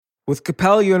With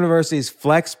Capella University's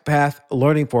FlexPath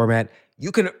learning format, you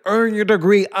can earn your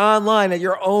degree online at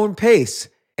your own pace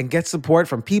and get support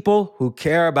from people who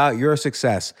care about your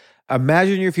success.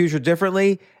 Imagine your future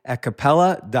differently at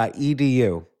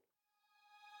capella.edu.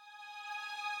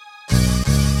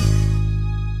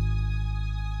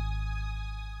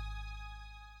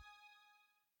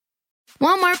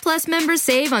 Walmart Plus members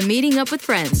save on meeting up with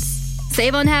friends.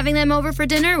 Save on having them over for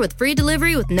dinner with free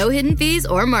delivery with no hidden fees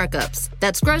or markups.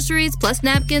 That's groceries, plus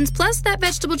napkins, plus that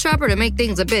vegetable chopper to make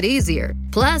things a bit easier.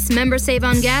 Plus, members save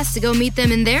on gas to go meet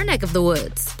them in their neck of the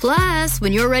woods. Plus,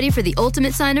 when you're ready for the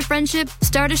ultimate sign of friendship,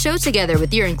 start a show together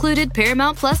with your included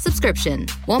Paramount Plus subscription.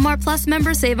 Walmart Plus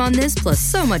members save on this plus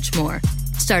so much more.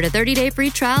 Start a 30-day free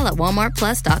trial at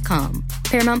walmartplus.com.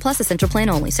 Paramount Plus Essential Plan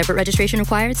only. Separate registration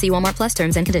required. See Walmart Plus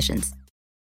terms and conditions.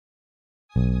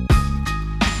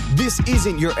 This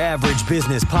isn't your average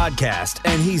business podcast,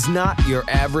 and he's not your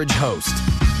average host.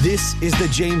 This is the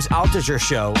James Altucher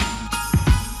Show.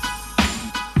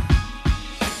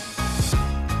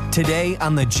 Today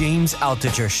on the James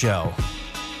Altucher Show.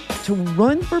 To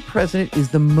run for president is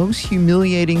the most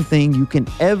humiliating thing you can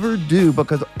ever do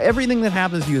because everything that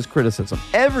happens to you is criticism.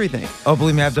 Everything. Oh,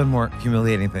 believe me, I've done more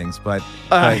humiliating things, but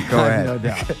go ahead. No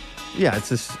doubt. Yeah, it's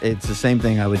the same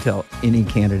thing I would tell any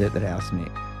candidate that asked me.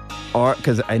 Or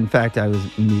because, in fact, I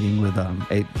was meeting with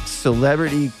a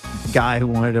celebrity guy who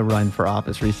wanted to run for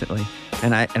office recently,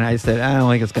 and I said, I don't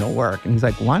think it's going to work. And he's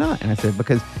like, why not? And I said,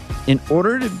 because in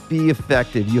order to be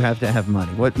effective, you have to have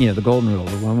money. The golden rule,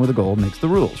 the one with the gold makes the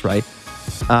rules, right?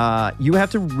 You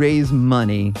have to raise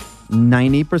money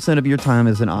 90% of your time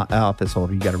as an office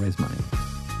holder. You got to raise money.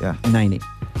 Yeah, 90.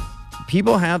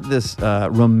 People have this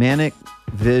romantic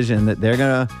vision that they're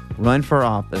going to run for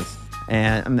office.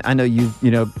 And I know you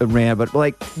ran, but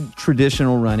like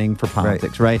traditional running for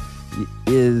politics, right?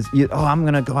 I'm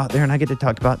going to go out there and I get to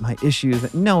talk about my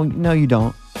issues. No, you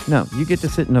don't. No, you get to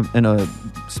sit in a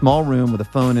small room with a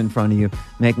phone in front of you,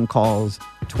 making calls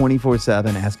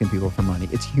 24/7, asking people for money.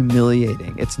 It's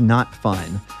humiliating. It's not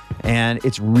fun. And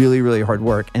it's really, really hard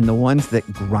work. And the ones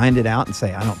that grind it out and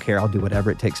say, I don't care, I'll do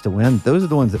whatever it takes to win, those are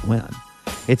the ones that win.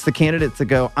 It's the candidates that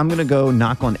go, I'm going to go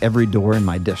knock on every door in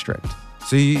my district.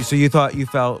 So you felt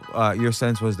your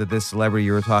sense was that this celebrity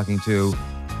you were talking to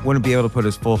wouldn't be able to put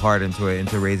his full heart into it,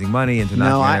 into raising money, into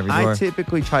knocking on every door? I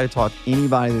typically try to talk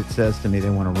anybody that says to me they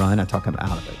want to run, I talk them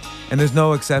out of it. And there's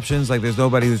no exceptions? Like there's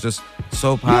nobody who's just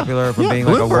so popular from being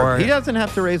like a war? He doesn't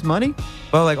have to raise money.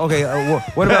 Well, like, okay,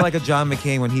 what about like a John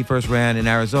McCain when he first ran in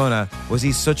Arizona? Was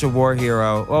he such a war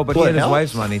hero? Oh, but he had his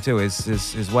wife's money too.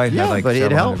 His wife had like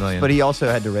several hundred million. But he also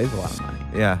had to raise a lot of money.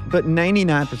 Yeah. But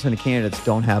 99% of candidates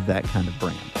don't have that kind of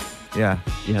brand. Yeah.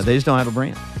 They just don't have a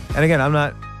brand. And again, I'm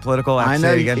not political. I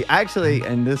know. Actually,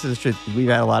 and this is true, we've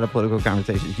had a lot of political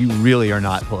conversations. You really are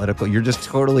not political. You're just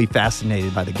totally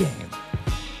fascinated by the game.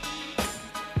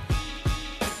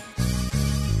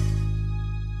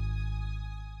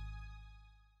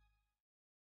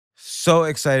 So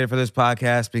excited for this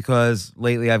podcast because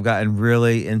lately I've gotten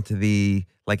really into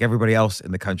like everybody else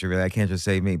in the country, really. I can't just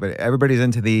say me, but everybody's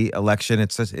into the election.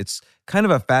 It's kind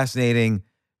of a fascinating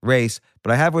race.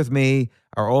 But I have with me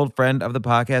our old friend of the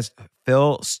podcast,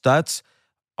 Phil Stutts,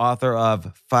 author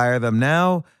of Fire Them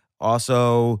Now.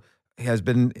 Also has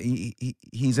been,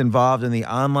 he's involved in the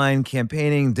online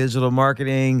campaigning, digital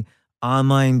marketing,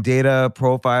 online data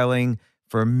profiling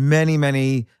for many,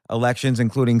 many elections,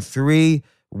 including 3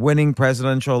 winning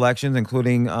presidential elections,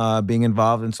 including being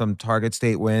involved in some target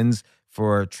state wins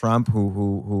for Trump,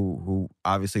 who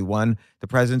obviously won the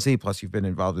presidency. Plus, you've been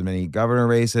involved in many governor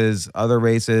races, other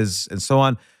races, and so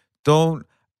on.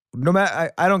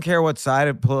 I don't care what side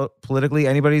of politically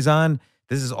anybody's on.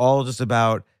 This is all just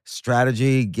about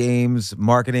strategy, games,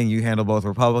 marketing. You handle both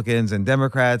Republicans and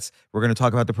Democrats. We're going to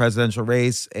talk about the presidential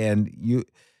race, and you.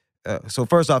 So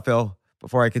first off, Phil,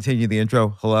 before I continue the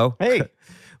intro, hello. Hey.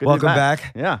 Welcome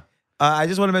back. Yeah. I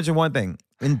just want to mention one thing.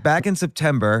 Back in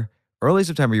September, early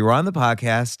September, you were on the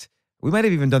podcast. We might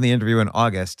have even done the interview in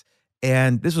August.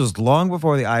 And this was long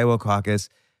before the Iowa caucus.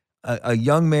 A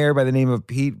young mayor by the name of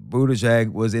Pete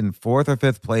Buttigieg was in 4th or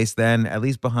 5th place then, at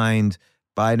least behind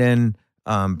Biden,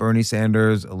 Bernie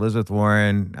Sanders, Elizabeth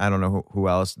Warren. I don't know who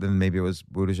else. Then maybe it was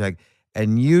Buttigieg.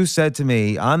 And you said to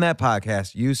me on that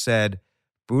podcast, you said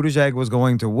Buttigieg was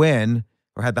going to win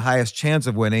or had the highest chance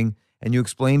of winning. And you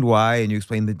explained why, and you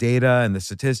explained the data and the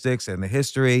statistics and the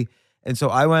history. And so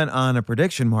I went on a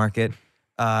prediction market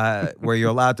where you're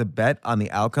allowed to bet on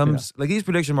the outcomes. Yeah. Like these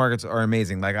prediction markets are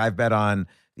amazing. Like I've bet on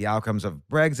the outcomes of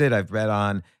Brexit. I've bet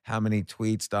on how many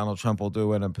tweets Donald Trump will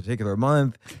do in a particular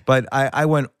month. But I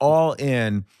went all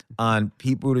in on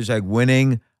Pete Buttigieg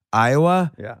winning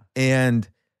Iowa. Yeah. And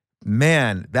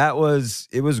man, it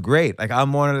was great. Like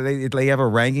I'm one of they have a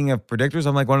ranking of predictors.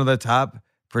 I'm like one of the top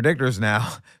predictors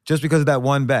now just because of that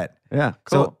one bet. Yeah,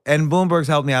 cool. So, and Bloomberg's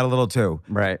helped me out a little too.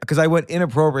 Right. Because I went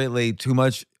inappropriately too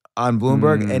much on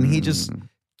Bloomberg and he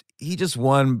just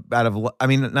won out of, I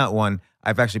mean, not won.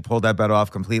 I've actually pulled that bet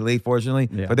off completely, fortunately.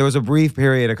 Yeah. But there was a brief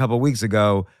period a couple of weeks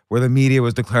ago where the media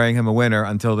was declaring him a winner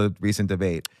until the recent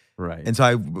debate. Right. And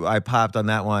so I popped on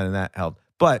that one and that helped.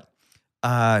 But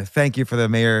thank you for the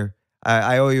mayor.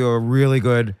 I owe you a really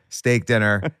good steak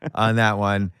dinner on that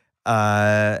one.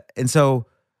 And so,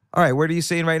 all right, where are you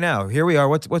seeing right now? Here we are.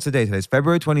 What's the date today? It's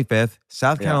February 25th.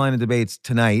 South Carolina debates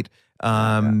tonight.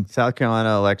 South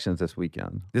Carolina elections this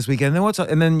weekend.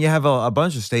 And then you have a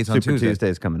bunch of states on Super Tuesday.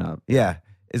 Tuesday's coming up. Yeah.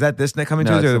 Is that this coming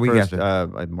No, Tuesday or it's the week first,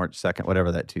 after? March 2nd,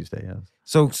 whatever that Tuesday is.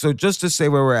 So just to say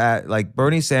where we're at, like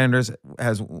Bernie Sanders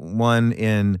has won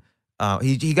in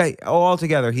he got all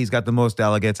together. He's got the most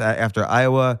delegates after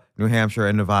Iowa, New Hampshire,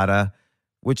 and Nevada,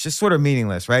 which is sort of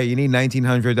meaningless, right? You need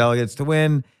 1,900 delegates to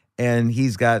win, and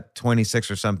he's got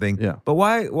 26 or something. Yeah. But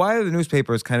why are the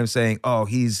newspapers kind of saying, oh,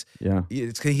 he's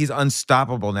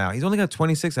unstoppable now? He's only got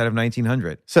 26 out of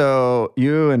 1,900. So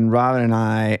you and Robin and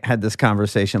I had this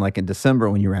conversation like in December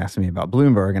when you were asking me about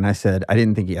Bloomberg, and I said I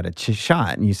didn't think he had a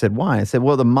shot. And you said, why? I said,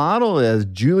 well, the model is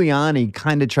Giuliani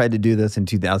kind of tried to do this in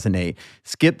 2008,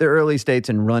 skip the early states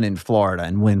and run in Florida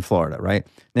and win Florida, right?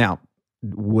 Now,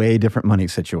 way different money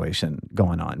situation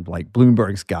going on. Like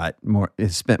Bloomberg's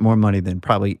has spent more money than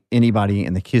probably anybody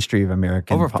in the history of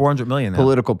American over $400 million now.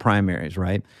 Political primaries,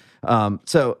 right?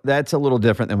 So that's a little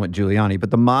different than what Giuliani. But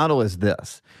the model is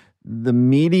this: the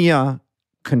media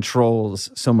controls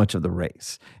so much of the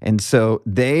race, and so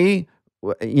they,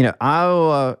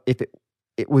 Iowa, if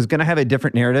it was going to have a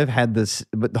different narrative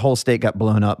but the whole state got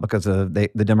blown up because of the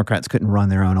Democrats couldn't run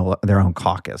their own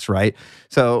caucus, right?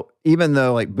 So even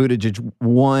though like Buttigieg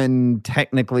won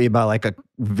technically by like a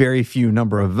very few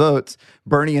number of votes,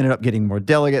 Bernie ended up getting more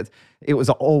delegates. It was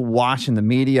all wash in the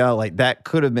media. Like that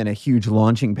could have been a huge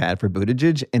launching pad for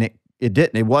Buttigieg, and it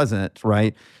didn't. It wasn't,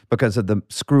 right? Because of the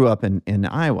screw up in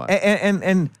Iowa.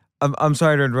 And I'm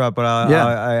sorry to interrupt, but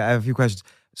I have a few questions.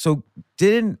 So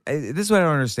this is what I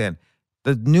don't understand.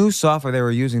 The new software they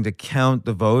were using to count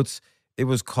the votes, it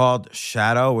was called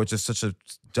Shadow, which is such a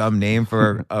dumb name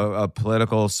for a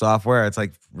political software. It's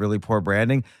like really poor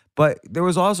branding. But there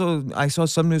was also, I saw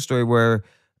some news story where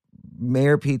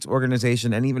Mayor Pete's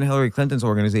organization and even Hillary Clinton's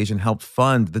organization helped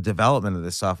fund the development of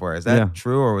this software. Is that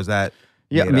true, or was that?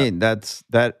 Yeah, I mean, that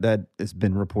has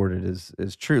been reported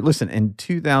as true. Listen, in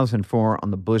 2004 on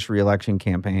the Bush reelection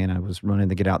campaign, I was running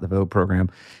the Get Out the Vote program,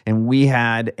 and we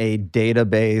had a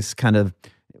database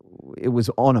it was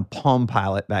on a Palm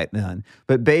Pilot back then.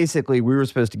 But basically, we were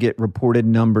supposed to get reported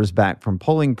numbers back from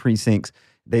polling precincts.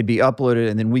 They'd be uploaded,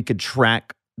 and then we could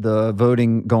track the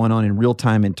voting going on in real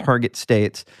time in target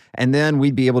states. And then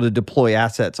we'd be able to deploy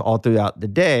assets all throughout the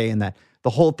day, and that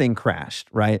the whole thing crashed,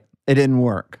 right? It didn't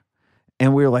work.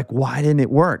 And we were like, why didn't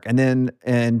it work? And then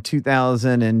in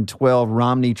 2012,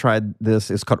 Romney tried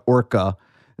this. It's called Orca.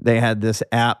 They had this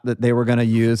app that they were going to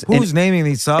use. Who's naming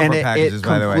these software packages,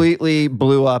 by the way? It completely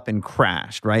blew up and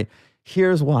crashed, right?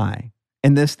 Here's why.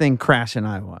 And this thing crashed in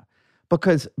Iowa.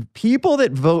 Because people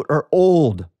that vote are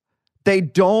old. They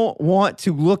don't want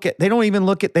to they don't even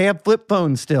look at, they have flip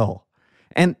phones still.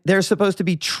 And they're supposed to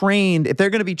be trained, if they're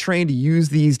going to be trained to use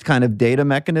these kind of data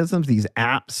mechanisms, these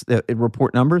apps that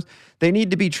report numbers, they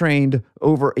need to be trained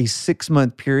over a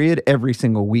 6-month period every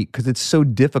single week because it's so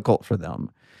difficult for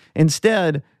them.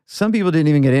 Instead, some people didn't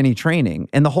even get any training,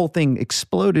 and the whole thing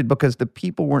exploded because the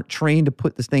people weren't trained to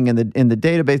put this thing in the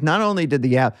database. Not only did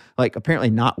the app apparently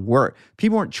not work,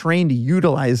 people weren't trained to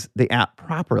utilize the app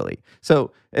properly.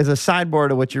 So as a sidebar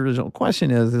to what your original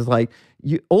question is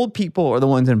old people are the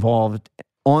ones involved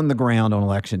on the ground on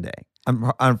election day.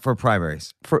 For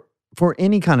primaries. For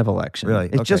any kind of election. Really?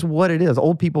 It's just what it is.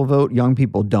 Old people vote, young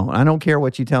people don't. I don't care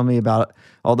what you tell me about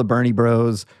all the Bernie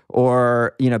bros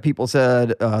or, people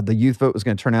said the youth vote was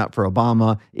going to turn out for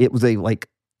Obama. It was a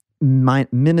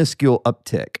minuscule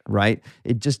uptick, right?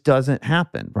 It just doesn't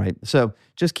happen, right? So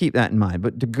just keep that in mind.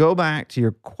 But to go back to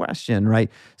your question, right?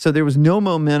 So there was no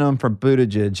momentum for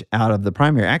Buttigieg out of the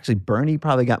primary. Actually, Bernie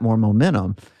probably got more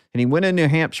momentum. And he went in New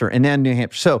Hampshire and then New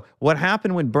Hampshire. So what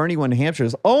happened when Bernie won New Hampshire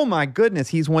is, oh my goodness,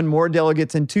 he's won more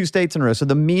delegates in 2 states in a row. So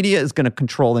the media is going to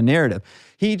control the narrative.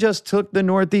 He just took the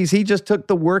Northeast. He just took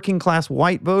the working class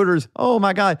white voters. Oh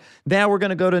my God. Now we're going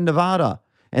to go to Nevada.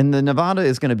 And the Nevada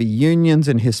is going to be unions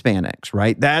and Hispanics,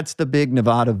 right? That's the big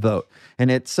Nevada vote.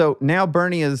 And it's so now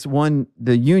Bernie has won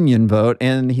the union vote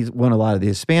and he's won a lot of the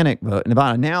Hispanic vote in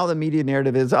Nevada. Now the media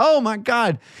narrative is, oh my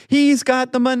God, he's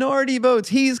got the minority votes.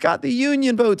 He's got the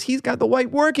union votes. He's got the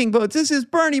white working votes. This is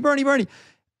Bernie.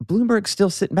 Bloomberg's still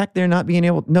sitting back there not being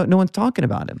able, no one's talking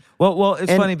about him. Well,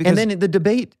 it's funny because. And then the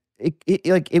debate,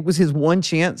 it was his one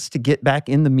chance to get back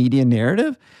in the media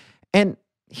narrative. And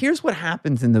here's what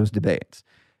happens in those debates.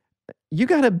 You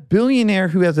got a billionaire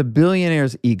who has a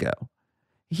billionaire's ego.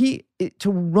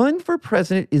 To run for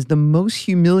president is the most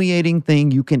humiliating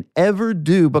thing you can ever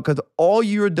do because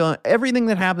everything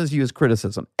that happens to you is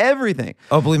criticism. Everything.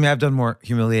 Oh, believe me, I've done more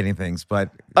humiliating things,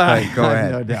 but go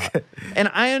ahead. No doubt. And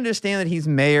I understand that he's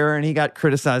mayor and he got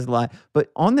criticized a lot.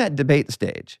 But on that debate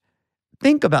stage,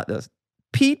 think about this.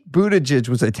 Pete Buttigieg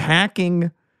was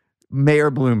attacking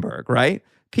Mayor Bloomberg, right?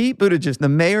 Pete Buttigieg, the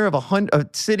mayor of a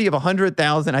city of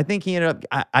 100,000, I think he ended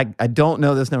up, I don't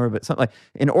know this number, but something like,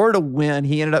 in order to win,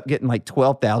 he ended up getting like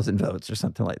 12,000 votes or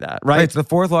something like that, right? It's the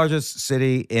fourth largest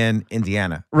city in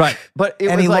Indiana. Right. But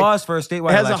he lost for a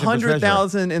statewide election. Has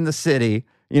 100,000 in the city,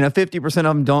 50% of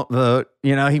them don't vote.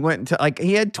 He went to,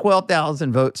 he had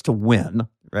 12,000 votes to win.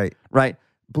 Right. Right.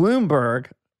 Bloomberg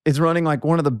is running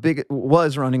one of the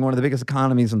biggest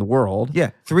economies in the world. Yeah,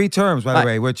 3 terms, by the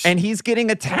way, and he's getting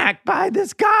attacked by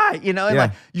this guy,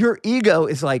 and your ego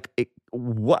is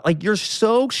you're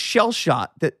so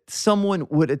shell-shocked that someone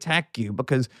would attack you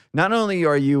because not only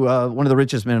are you one of the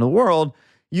richest men in the world,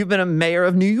 you've been a mayor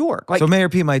of New York. So Mayor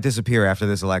Pete might disappear after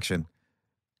this election.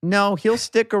 No, he'll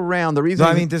stick around. The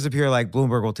reason disappear like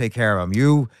Bloomberg will take care of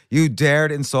him. You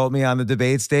dared insult me on the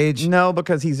debate stage? No,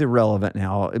 because he's irrelevant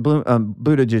now.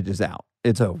 Buttigieg is out.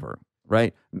 It's over,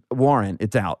 right? Warren,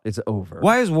 it's out. It's over.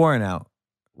 Why is Warren out?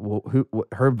 Well,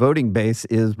 her voting base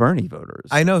is Bernie voters.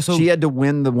 I know. So she had to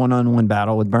win the one-on-one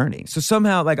battle with Bernie. So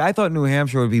somehow, I thought New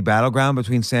Hampshire would be battleground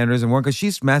between Sanders and Warren because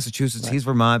she's Massachusetts, he's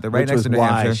Vermont. They're right next to New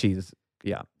Hampshire.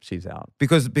 She's out.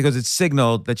 Because it's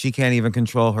signaled that she can't even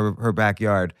control her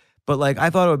backyard. But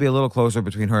I thought it would be a little closer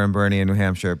between her and Bernie in New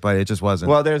Hampshire, but it just wasn't.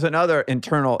 Well, there's another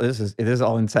internal. It is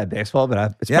all inside baseball,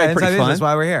 but it's probably pretty fun. That's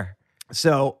why we're here.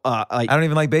 So I don't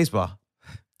even like baseball.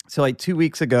 So 2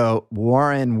 weeks ago,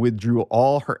 Warren withdrew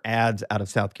all her ads out of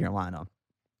South Carolina.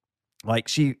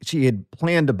 She had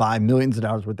planned to buy millions of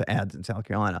dollars worth of ads in South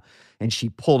Carolina, and she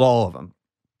pulled all of them,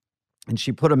 and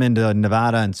she put them into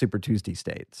Nevada and Super Tuesday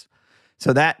states.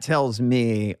 So that tells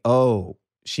me,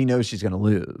 she knows she's going to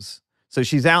lose. So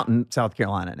she's out in South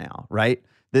Carolina now, right?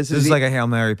 This is like a Hail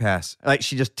Mary pass.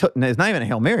 She just took, it's not even a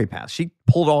Hail Mary pass. She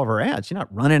pulled all of her ads. She's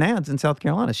not running ads in South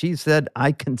Carolina. She said,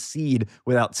 I concede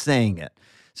without saying it.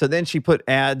 So then she put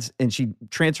ads and she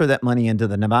transferred that money into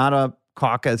the Nevada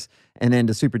caucus and then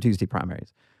to Super Tuesday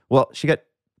primaries. Well, she got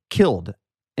killed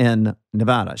in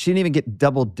Nevada. She didn't even get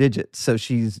double digits. So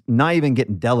she's not even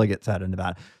getting delegates out of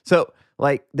Nevada. So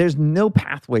there's no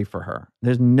pathway for her.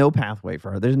 There's no pathway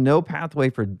for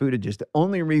Buttigieg. The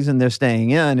only reason they're staying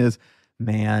in is,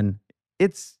 man,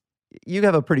 you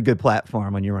have a pretty good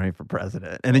platform when you're running for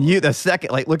president. And then the second,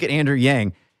 look at Andrew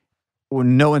Yang.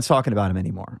 No one's talking about him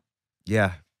anymore.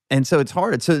 Yeah. And so it's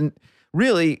hard. So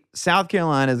really, South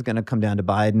Carolina is going to come down to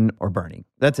Biden or Bernie.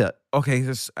 That's it. Okay.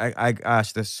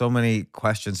 Gosh, there's so many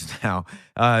questions now.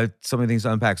 So many things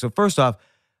to unpack. So first off,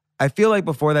 I feel like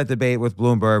before that debate with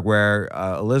Bloomberg where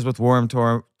Elizabeth Warren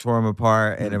tore him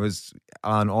apart and it was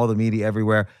on all the media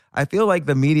everywhere, I feel like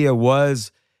the media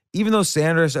was, even though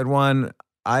Sanders had won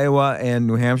Iowa and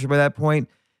New Hampshire by that point,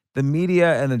 the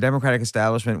media and the Democratic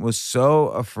establishment was so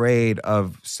afraid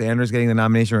of Sanders getting the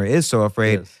nomination, or is so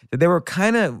afraid, that they were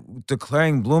kind of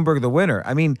declaring Bloomberg the winner.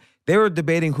 I mean, they were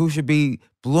debating who should be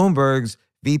Bloomberg's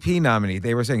VP nominee.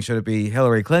 They were saying, should it be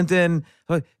Hillary Clinton?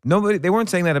 They weren't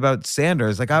saying that about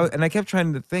Sanders. I kept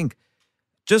trying to think,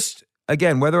 just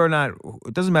again, whether or not,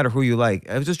 it doesn't matter who you like.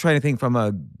 I was just trying to think from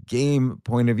a game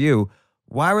point of view,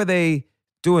 why were they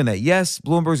doing that? Yes,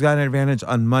 Bloomberg's got an advantage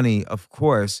on money, of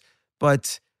course,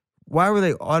 but why were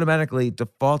they automatically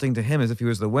defaulting to him as if he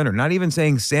was the winner? Not even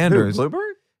saying Sanders. Who,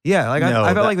 Bloomberg? Yeah, I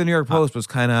felt like the New York Post was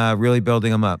kind of really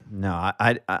building him up. No,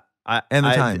 and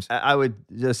the Times. I would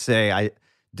just say I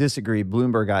disagree.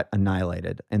 Bloomberg got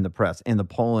annihilated in the press. In the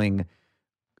polling,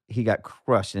 he got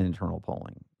crushed in internal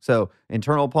polling. So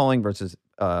internal polling versus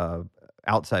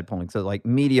outside polling. So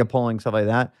media polling, stuff like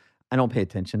that. I don't pay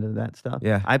attention to that stuff.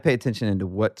 Yeah. I pay attention into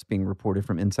what's being reported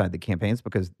from inside the campaigns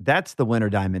because that's the win or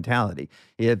die mentality.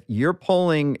 If you're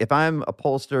polling, if I'm a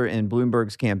pollster in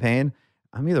Bloomberg's campaign,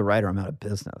 I'm either right or I'm out of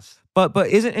business. But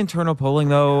isn't internal polling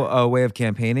though a way of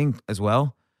campaigning as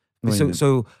well?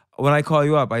 So when I call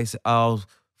you up, I'll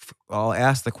I'll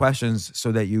ask the questions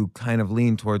so that you kind of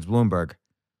lean towards Bloomberg.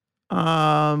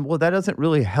 Well, that doesn't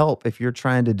really help if you're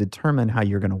trying to determine how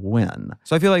you're going to win.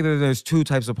 So I feel like there's two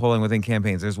types of polling within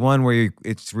campaigns. There's one where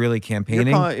it's really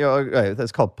campaigning.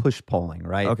 That's called push polling,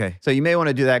 right? Okay. So you may want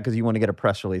to do that because you want to get a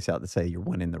press release out to say you're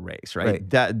winning the race, right?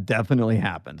 That definitely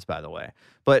happens, by the way.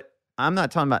 But I'm not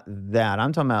talking about that.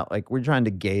 I'm talking about like we're trying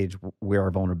to gauge where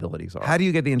our vulnerabilities are. How do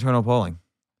you get the internal polling?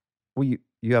 We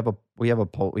have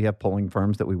polling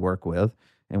firms that we work with,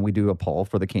 and we do a poll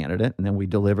for the candidate, and then we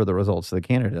deliver the results to the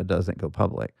candidate. It doesn't go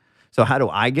public. So how do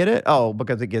I get it? Oh,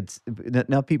 because it gets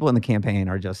now. People in the campaign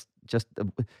are just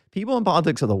people in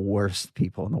politics are the worst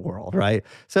people in the world, right?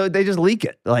 So they just leak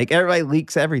it. Like everybody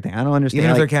leaks everything. I don't understand.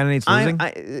 Even if their candidate's losing.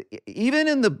 Even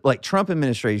in the Trump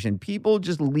administration, people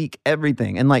just leak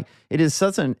everything, and like it is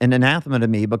such an anathema to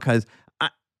me because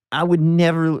I would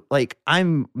never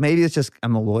I'm a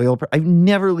loyal person. I've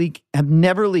never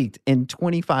leaked in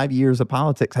 25 years of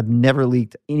politics. I've never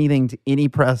leaked anything to any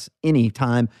press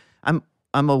anytime.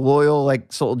 I'm a loyal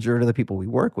soldier to the people we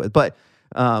work with. But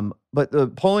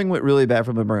the polling went really bad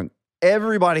for Bloomberg.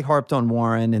 Everybody harped on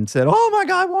Warren and said, "Oh my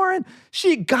God, Warren,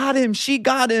 she got him.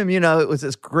 It was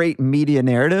this great media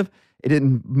narrative. It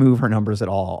didn't move her numbers at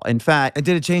all. In fact, and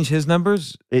did it change his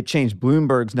numbers? It changed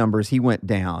Bloomberg's numbers. He went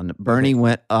down. Bernie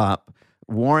went up.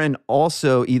 Warren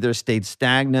also either stayed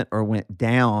stagnant or went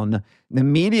down. The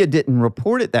media didn't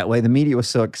report it that way. The media was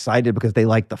so excited because they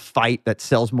like the fight that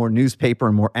sells more newspaper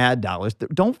and more ad dollars.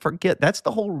 Don't forget, that's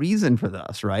the whole reason for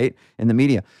this, right? In the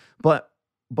media. But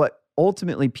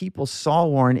ultimately, people saw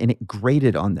Warren and it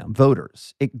grated on them.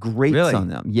 Voters. It grates on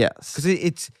them. Yes. Because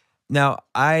it's... Now,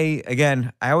 I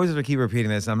always have to keep repeating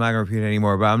this. I'm not going to repeat it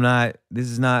anymore, but this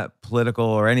is not political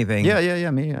or anything.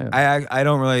 Yeah. Me. I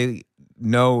don't really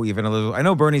know even a little. I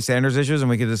know Bernie Sanders' issues, and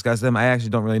we could discuss them. I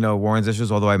actually don't really know Warren's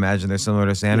issues, although I imagine they're similar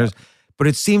to Sanders. Yeah. But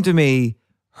it seemed to me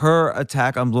her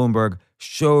attack on Bloomberg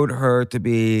showed her to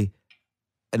be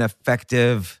an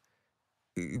effective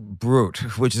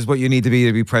brute, which is what you need to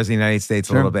be president of the United States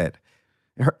a little bit.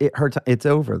 It's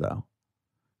over, though.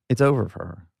 It's over for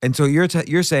her. And so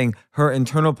you're saying her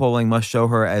internal polling must show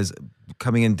her as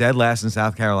coming in dead last in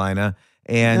South Carolina,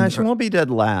 and no, she won't be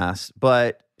dead last,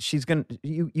 but she's gonna.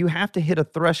 You have to hit a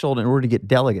threshold in order to get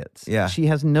delegates. Yeah, she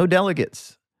has no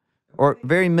delegates, or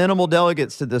very minimal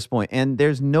delegates to this point, and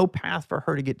there's no path for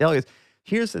her to get delegates.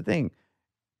 Here's the thing: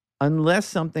 unless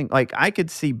something like I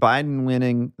could see Biden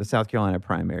winning the South Carolina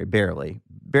primary, barely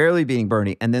beating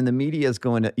Bernie, and then the media is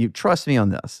going to. You trust me on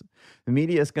this. The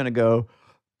media is going to go,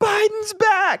 Biden's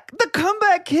back. The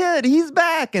comeback kid, he's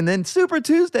back. And then Super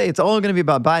Tuesday, it's all going to be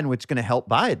about Biden, which is going to help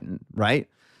Biden, right?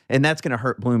 And that's going to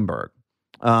hurt Bloomberg.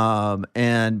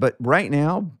 But right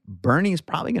now, Bernie's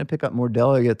probably going to pick up more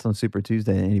delegates on Super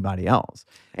Tuesday than anybody else.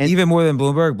 And even more than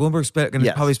Bloomberg. Bloomberg's going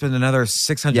to probably spend anher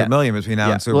 $600 million between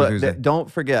now and Super Tuesday.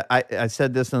 Don't forget, I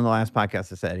said this in the last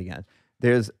podcast. I said it again.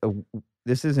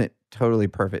 This isn't totally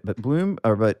perfect, but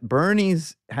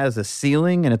Bernie's has a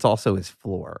ceiling and it's also his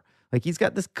floor. Like he's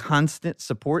got this constant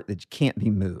support that can't be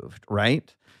moved,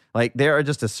 right? Like there are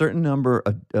just a certain number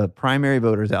of primary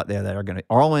voters out there that are going to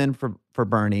all in for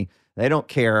Bernie. They don't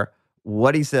care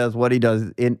what he says, what he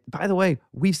does. And by the way,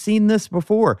 we've seen this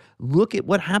before. Look at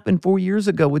what happened 4 years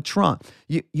ago with Trump.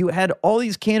 You had all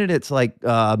these candidates like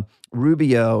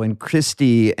Rubio and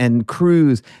Christie and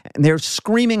Cruz, and they're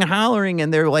screaming, hollering,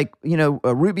 and they're like,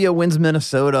 Rubio wins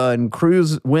Minnesota and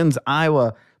Cruz wins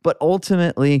Iowa. But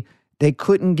ultimately, they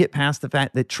couldn't get past the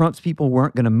fact that Trump's people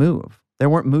weren't going to move. They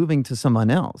weren't moving to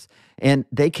someone else. And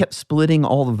they kept splitting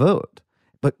all the vote.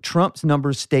 But Trump's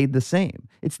numbers stayed the same.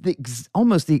 It's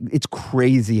it's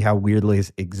crazy how weirdly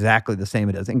it's exactly the same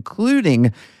it is,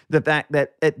 including the fact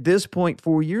that at this point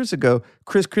 4 years ago,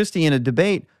 Chris Christie in a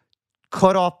debate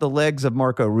cut off the legs of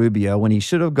Marco Rubio when he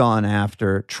should have gone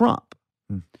after Trump.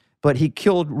 But he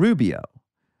killed Rubio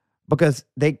because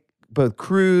both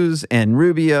Cruz and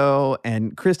Rubio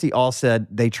and Christie all said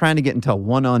they trying to get into a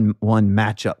one-on-one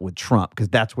matchup with Trump because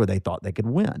that's where they thought they could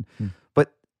win.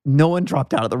 But no one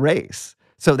dropped out of the race.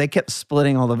 So they kept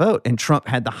splitting all the vote, and Trump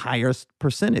had the highest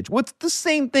percentage. What's the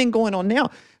same thing going on now?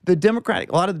 A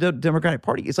lot of the Democratic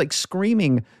Party is like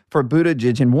screaming for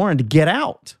Buttigieg and Warren to get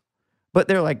out. But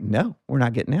they're like, no, we're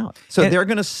not getting out. So they're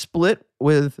going to split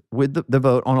with the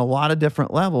vote on a lot of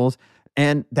different levels.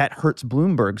 And that hurts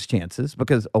Bloomberg's chances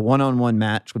because a one-on-one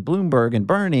match with Bloomberg and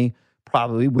Bernie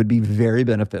probably would be very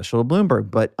beneficial to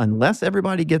Bloomberg. But unless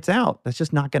everybody gets out, that's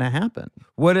just not going to happen.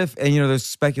 What if, and there's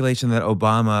speculation that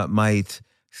Obama might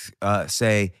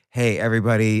say, hey,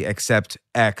 everybody except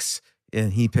X,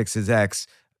 and he picks his X,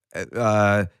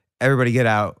 everybody get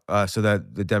out so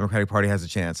that the Democratic Party has a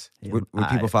chance. Yeah, would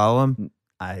people follow him?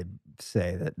 I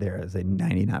say that there is a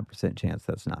 99% chance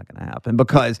that's not going to happen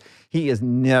because he is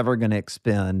never going to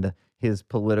expend his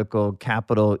political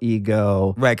capital,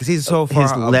 ego, Right, because he's so far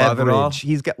his above leverage. it all.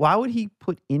 He's got. Why would he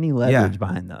put any leverage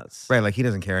behind this? Right, like he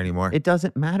doesn't care anymore. It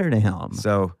doesn't matter to him.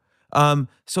 So,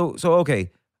 so okay,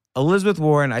 Elizabeth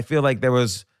Warren. I feel like there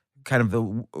was kind of the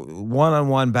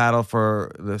one-on-one battle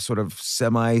for the sort of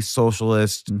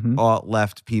semi-socialist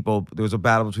alt-left people. There was a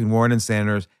battle between Warren and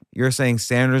Sanders. You're saying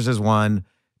Sanders has won.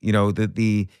 You know,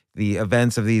 the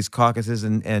events of these caucuses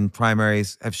and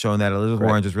primaries have shown that Elizabeth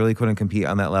Warren just really couldn't compete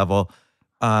on that level.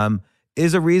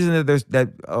 Is a reason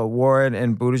that Warren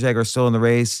and Buttigieg are still in the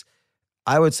race?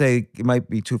 I would say it might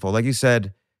be twofold. Like you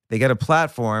said, they get a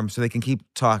platform so they can keep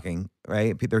talking,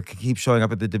 right? They keep showing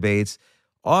up at the debates.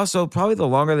 Also, probably the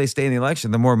longer they stay in the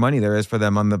election, the more money there is for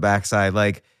them on the backside.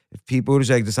 Like if Pete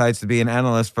Buttigieg decides to be an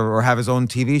analyst or have his own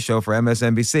TV show for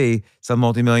MSNBC, it's a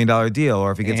multi-million-dollar deal,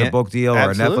 or if he gets a book deal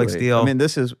or a Netflix deal. I mean,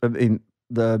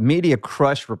 the media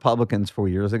crushed Republicans 4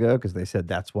 years ago because they said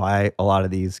that's why a lot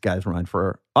of these guys run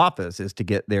for office is to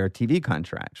get their TV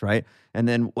contracts, right? And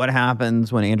then what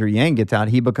happens when Andrew Yang gets out?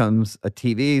 He becomes a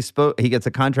he gets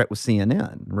a contract with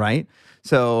CNN, right?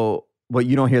 So, well,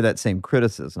 you don't hear that same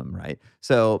criticism, right?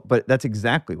 So, but that's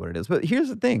exactly what it is. But here's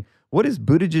the thing. What is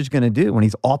Buttigieg going to do when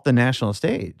he's off the national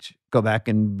stage? Go back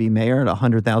and be mayor at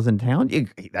 100,000 town?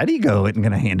 That ego isn't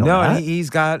going to handle that. No, he's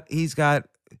got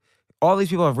all these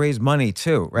people have raised money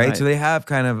too, right? So they have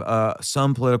kind of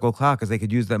some political clout because they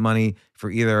could use that money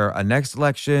for either a next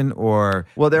election or...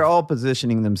 Well, they're all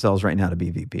positioning themselves right now to be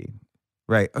VP.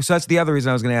 Right. So that's the other reason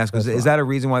I was going to ask. Is that a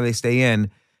reason why they stay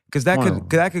in? Because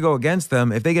that could go against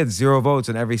them. If they get 0 votes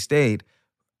in every state,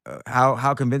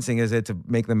 how convincing is it to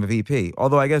make them a VP?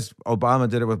 Although I guess Obama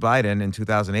did it with Biden in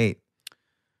 2008.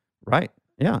 Right.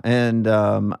 Yeah. And,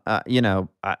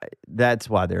 that's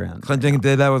why they're in. Clinton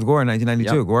did that with Gore in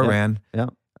 1992. Yep. Gore ran. Yeah.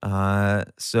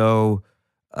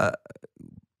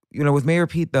 With Mayor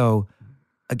Pete, though,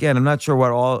 again, I'm not sure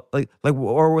what all,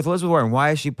 or with Elizabeth Warren,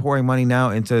 why is she pouring money now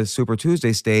into Super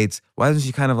Tuesday states? Why doesn't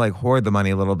she kind of hoard the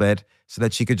money a little bit so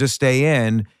that she could just stay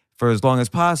in for as long as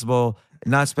possible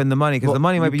and not spend the money? Because the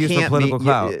money might be used for political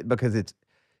clout. Because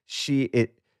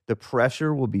the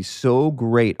pressure will be so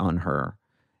great on her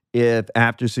if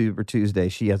after Super Tuesday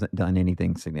she hasn't done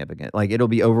anything significant. It'll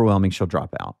be overwhelming. She'll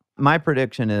drop out. My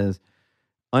prediction is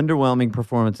underwhelming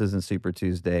performances in Super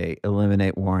Tuesday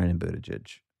eliminate Warren and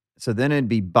Buttigieg. So then it'd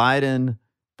be Biden,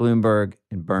 Bloomberg,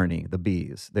 and Bernie, the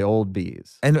bees, the old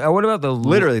bees. And what about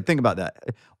literally, think about that.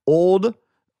 Old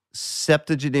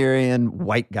septuagenarian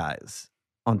white guys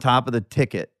on top of the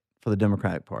ticket for the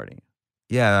Democratic Party.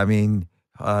 Yeah, I mean,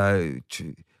 isn't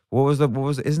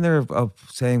there a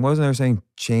saying, wasn't there a saying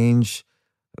change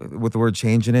with the word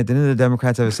change in it? Didn't the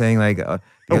Democrats have a saying the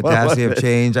audacity of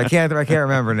change? I can't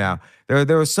remember now.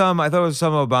 There was some, I thought it was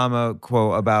some Obama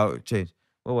quote about change.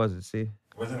 What was it, see?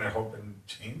 Wasn't there hope and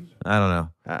change? I don't know.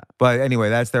 But anyway,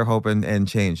 that's their hope and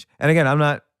change. And again, I'm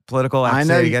not political. I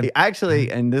know.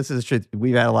 Actually, and this is true.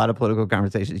 We've had a lot of political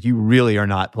conversations. You really are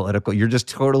not political. You're just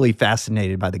totally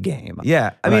fascinated by the game.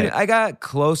 Yeah. I mean, I got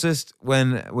closest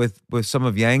with some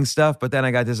of Yang's stuff, but then I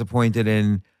got disappointed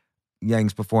in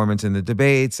Yang's performance in the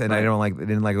debates, and I didn't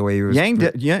like the way he was.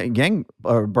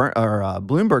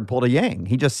 Bloomberg pulled a Yang.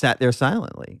 He just sat there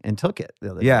silently and took it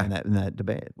the other day in that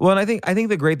debate. Well, and I think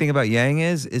the great thing about Yang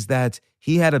is that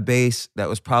he had a base that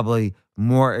was probably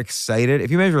more excited. If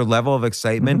you measure a level of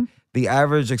excitement, the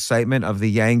average excitement of the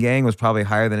Yang gang was probably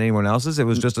higher than anyone else's. It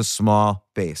was just a small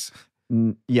base.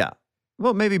 Yeah.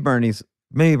 Well, maybe Bernie's.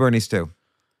 Maybe Bernie's too.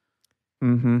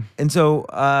 Mm-hmm. And so,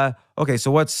 so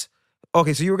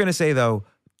you were going to say, though,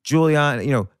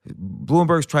 Giuliani,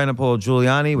 Bloomberg's trying to pull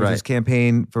Giuliani with his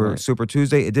campaign for Super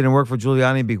Tuesday. It didn't work for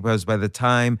Giuliani because by the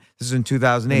time, this is in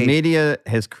 2008. The media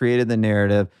has created the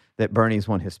narrative that Bernie's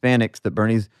won Hispanics, that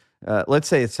Bernie's, let's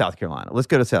say it's South Carolina. Let's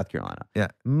go to South Carolina. Yeah.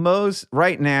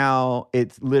 Right now,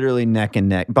 it's literally neck and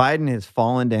neck. Biden has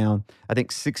fallen down. I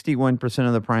think 61%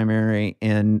 of the primary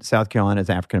in South Carolina is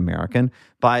African-American.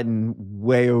 Biden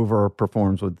way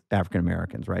overperforms with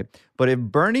African-Americans, right? But if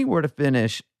Bernie were to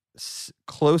finish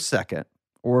close second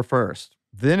or first,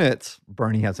 then it's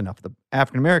Bernie has enough of the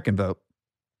African-American vote.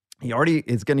 He already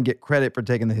is going to get credit for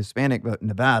taking the Hispanic vote in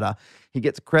Nevada. He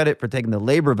gets credit for taking the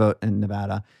labor vote in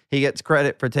Nevada. He gets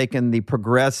credit for taking the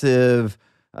progressive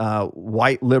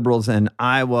white liberals in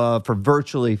Iowa for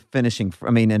virtually finishing,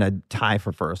 in a tie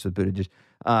for first with Buttigieg.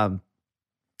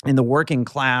 In the working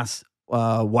class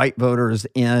white voters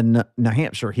in New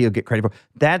Hampshire, he'll get credit for.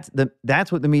 That's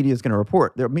what the media is going to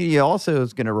report. The media also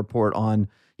is going to report on,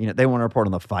 they want to report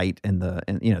on the fight and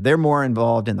they're more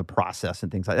involved in the process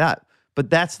and things like that. But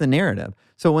that's the narrative.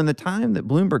 So when the time that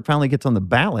Bloomberg finally gets on the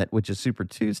ballot, which is Super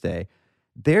Tuesday,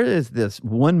 there is this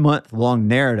 1 month long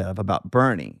narrative about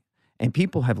Bernie, and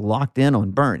people have locked in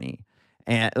on Bernie.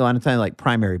 And I'm telling you, like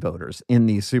primary voters in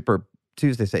these Super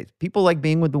Tuesday states, people like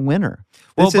being with the winner.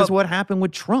 This is what happened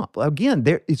with Trump. Again,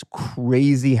 it's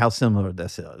crazy how similar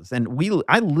this is. And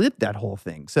I lived that whole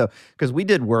thing. So, because we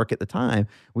did work at the time,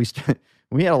 we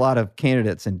had a lot of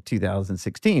candidates in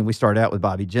 2016. We started out with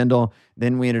Bobby Jindal.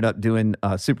 Then we ended up doing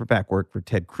super PAC work for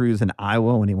Ted Cruz in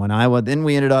Iowa when he won Iowa. Then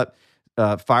we ended up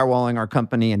firewalling our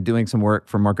company and doing some work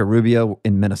for Marco Rubio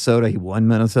in Minnesota. He won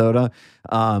Minnesota.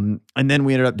 And then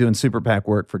we ended up doing super PAC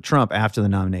work for Trump after the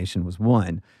nomination was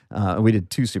won. We did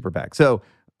 2 super PACs. So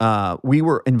we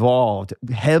were involved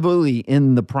heavily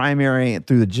in the primary and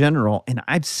through the general. And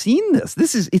I've seen this.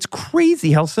 It's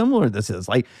crazy how similar this is.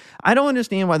 Like, I don't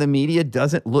understand why the media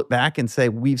doesn't look back and say,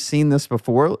 we've seen this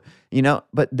before,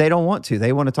 but they don't want to.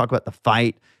 They want to talk about the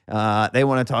fight. They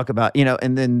want to talk about,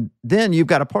 and then you've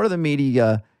got a part of the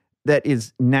media that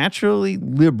is naturally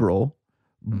liberal,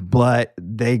 but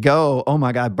they go, oh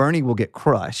my God, Bernie will get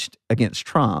crushed against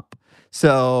Trump.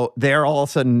 So they're all of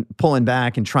a sudden pulling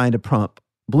back and trying to pump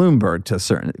Bloomberg to a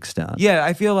certain extent. Yeah,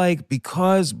 I feel like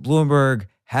because Bloomberg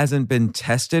hasn't been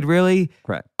tested really.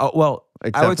 Correct. I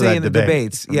would say in the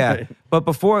debates, yeah. Right. But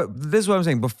this is what I'm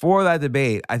saying. Before that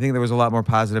debate, I think there was a lot more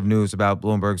positive news about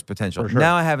Bloomberg's potential. Sure.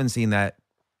 Now I haven't seen that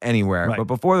anywhere. Right. But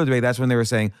before the debate, that's when they were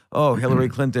saying, oh, Hillary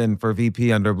Clinton for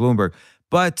VP under Bloomberg.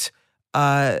 But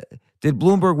did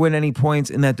Bloomberg win any points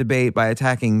in that debate by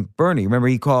attacking Bernie? Remember,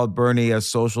 he called Bernie a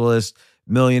socialist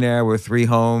millionaire with 3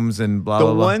 homes and blah, blah,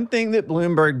 blah. The one thing that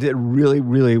Bloomberg did really,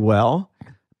 really well,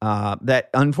 that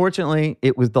unfortunately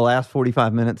it was the last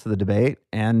 45 minutes of the debate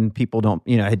and people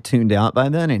had tuned out by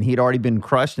then and he'd already been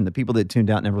crushed and the people that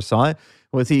tuned out never saw it,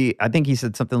 I think he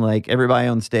said something like, everybody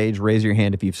on stage, raise your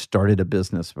hand if you've started a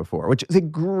business before, which is a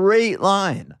great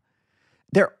line.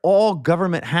 They're all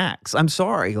government hacks. I'm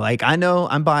sorry. Like, I know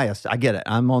I'm biased. I get it.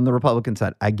 I'm on the Republican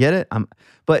side. I get it.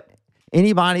 But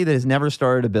anybody that has never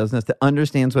started a business, that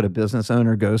understands what a business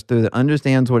owner goes through, that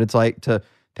understands what it's like to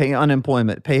pay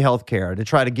unemployment, pay health care, to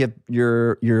try to give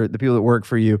the people that work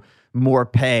for you more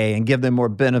pay and give them more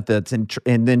benefits and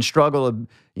then struggle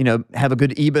to, have a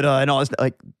good EBITDA and all this.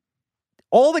 Like,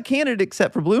 all the candidates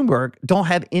except for Bloomberg don't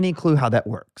have any clue how that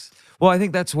works. Well, I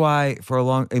think that's why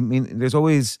there's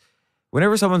always,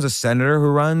 whenever someone's a senator who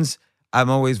runs, I'm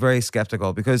always very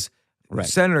skeptical because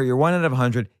senator, you're 1 out of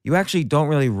 100. You actually don't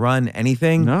really run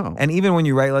anything. No. And even when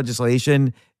you write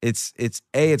legislation, it's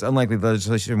unlikely the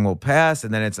legislation will pass,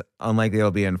 and then it's unlikely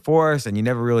it'll be enforced, and you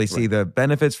never really see the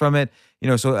benefits from it.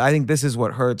 So I think this is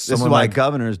what hurts. This is why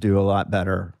governors do a lot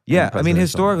better. Yeah, I mean,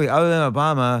 historically, other than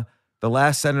Obama, the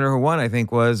last senator who won, I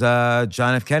think, was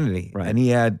John F. Kennedy, and he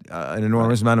had an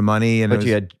enormous amount of money. But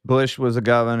you had Bush was a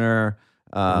governor.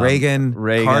 Reagan,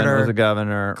 Carter was a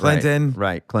governor. Clinton.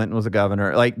 Right. Clinton was a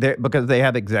governor. Because they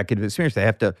have executive experience. They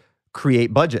have to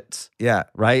create budgets. Yeah.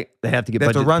 Right? They have to get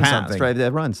budgets to run passed, something. Right? They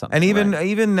have to run something. And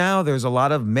even now, there's a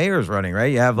lot of mayors running,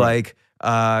 right? You have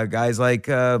guys like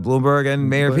Bloomberg and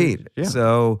Mayor Pete. Yeah.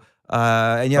 So,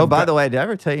 and you have by the way, did I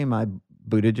ever tell you my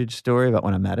Buttigieg story about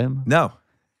when I met him? No.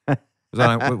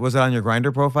 Was it on your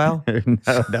Grindr profile? No,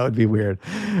 that would be weird.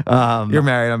 You're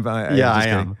married. I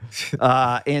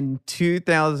am. In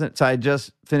 2000, so I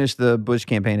just finished the Bush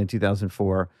campaign in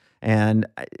 2004, and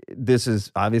this is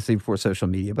obviously before social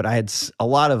media, but I had a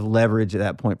lot of leverage at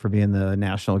that point for being the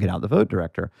national Get Out the Vote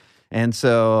director. And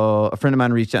so a friend of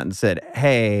mine reached out and said,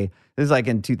 hey, this is like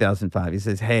in 2005. He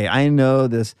says, hey, I know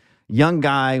this young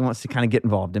guy wants to kind of get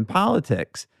involved in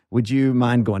politics. Would you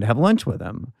mind going to have lunch with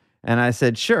him? And I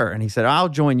said, sure. And he said, I'll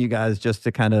join you guys just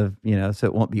to kind of, so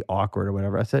it won't be awkward or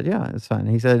whatever. I said, yeah, it's fine.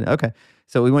 And he said, okay.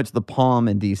 So we went to the Palm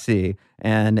in D.C.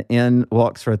 and in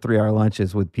walks for 3-hour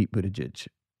lunches with Pete Buttigieg.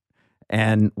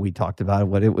 And we talked about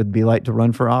what it would be like to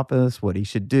run for office, what he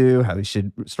should do, how he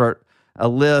should start a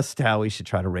list, how he should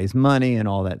try to raise money and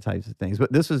all that types of things.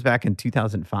 But this was back in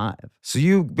 2005. So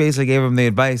you basically gave him the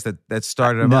advice that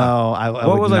started him up. No, I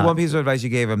What was not. one piece of advice you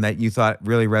gave him that you thought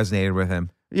really resonated with him?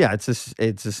 Yeah, it's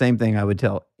the same thing I would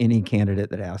tell any candidate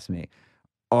that asked me.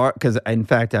 Because, in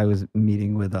fact, I was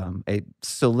meeting with a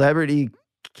celebrity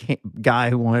guy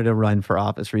who wanted to run for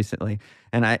office recently.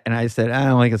 And I said, I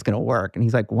don't think it's going to work. And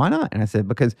he's like, why not? And I said,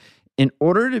 because in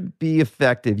order to be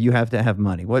effective, you have to have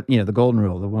money. The golden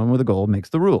rule, the one with the gold makes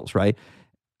the rules, right?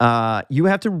 You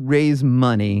have to raise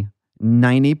money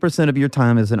 90% of your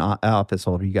time as an office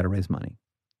holder. You got to raise money.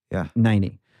 Yeah.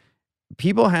 90.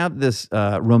 People have this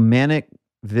romantic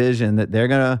vision that they're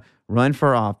going to run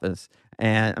for office.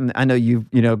 And I know you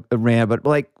ran, but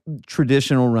like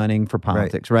traditional running for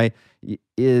politics, right?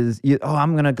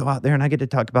 I'm going to go out there and I get to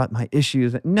talk about my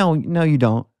issues. No, you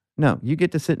don't. No, you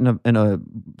get to sit in a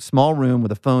small room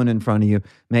with a phone in front of you,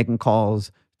 making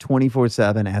calls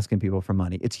 24/7, asking people for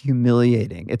money. It's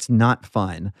humiliating. It's not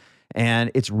fun.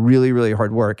 And it's really, really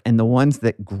hard work. And the ones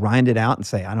that grind it out and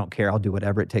say, I don't care, I'll do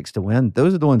whatever it takes to win,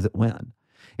 those are the ones that win.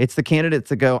 It's the candidates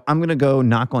that go, I'm going to go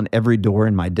knock on every door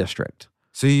in my district.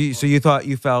 So you felt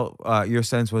your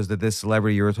sense was that this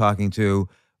celebrity you were talking to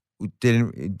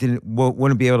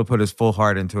wouldn't be able to put his full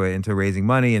heart into it, into raising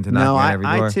money, into knocking on every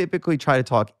door. I typically try to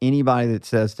talk anybody that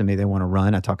says to me they want to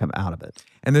run. I talk them out of it.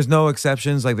 And there's no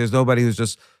exceptions. Like there's nobody who's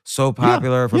just so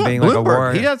popular from being like a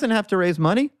war. He doesn't have to raise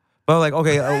money. But like,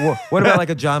 okay, what about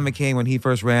like a John McCain when he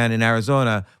first ran in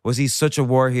Arizona? Was he such a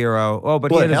war hero? Oh,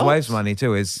 but he had his wife's money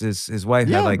too. His wife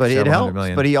had like but several hundred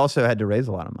million. But he also had to raise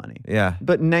a lot of money. Yeah.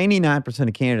 But 99%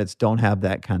 of candidates don't have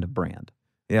that kind of brand.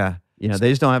 Yeah. They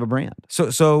just don't have a brand.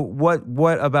 So what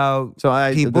about Pete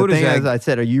the thing Buttigieg? is, I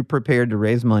said, are you prepared to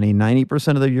raise money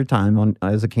 90% of your time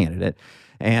as a candidate?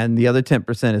 And the other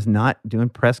 10% is not doing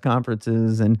press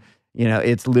conferences and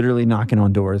it's literally knocking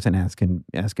on doors and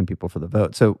asking people for the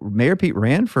vote. So Mayor Pete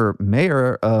ran for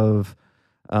mayor of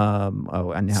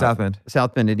South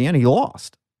Bend, Indiana. He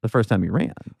lost the first time he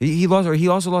ran. He lost, or he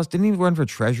also lost. Didn't he run for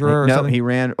treasurer? No, something? he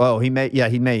ran. Oh, he may.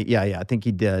 Yeah, I think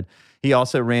he did. He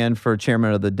also ran for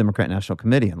chairman of the Democrat National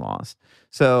Committee and lost.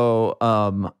 So,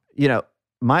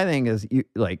 my thing is,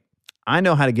 I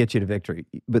know how to get you to victory,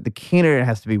 but the candidate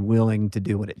has to be willing to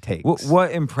do what it takes.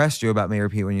 What impressed you about Mayor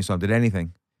Pete when you saw him? Did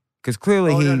anything? Because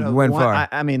clearly he went far.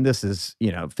 I mean, this is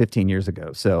 15 years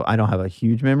ago, so I don't have a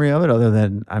huge memory of it. Other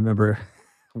than I remember,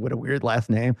 what a weird last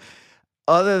name.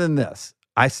 Other than this,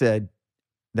 I said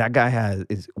that guy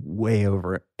is way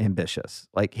over ambitious.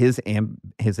 Like his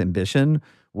ambition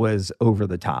was over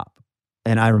the top,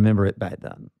 and I remember it back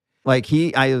then.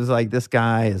 I was like, this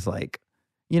guy is like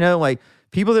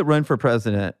people that run for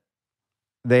president.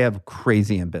 They have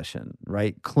crazy ambition,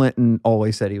 right? Clinton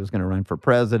always said he was going to run for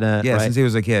president. Yeah, right? Since he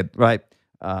was a kid. Right.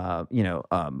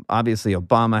 Obviously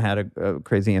Obama had a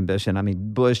crazy ambition. I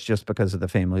mean, Bush, just because of the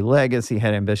family legacy,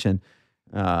 had ambition.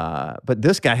 But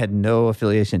this guy had no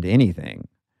affiliation to anything.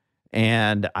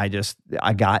 And I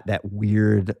got that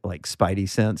weird, spidey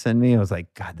sense in me. I was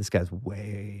like, God, this guy's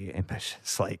way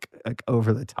ambitious, like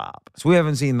over the top. So we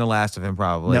haven't seen the last of him,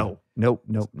 probably. Nope.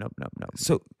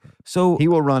 So he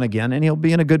will run again, and he'll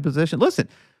be in a good position. Listen,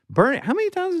 Bernie, how many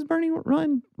times has Bernie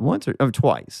run? Once or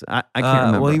twice? I can't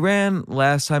remember. Well, he ran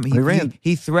last time.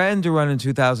 He threatened to run in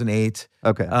 2008.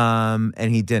 Okay. And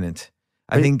he didn't.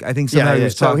 I think somehow he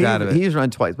was talked out of it. He's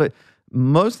run twice, but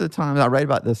most of the time, I write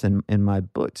about this in my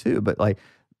book too, but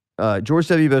George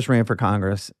W. Bush ran for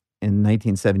Congress in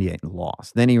 1978 and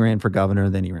lost. Then he ran for governor,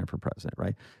 then he ran for president,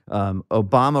 right?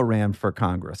 Obama ran for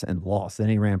Congress and lost. Then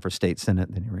he ran for state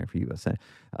senate, then he ran for U.S. Senate.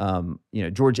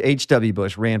 George H.W.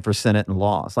 Bush ran for Senate and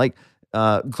lost.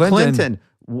 Clinton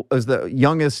was the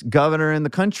youngest governor in the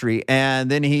country, and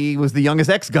then he was the youngest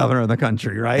ex-governor in the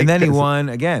country, right? And then he won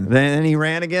again. Then he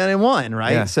ran again and won,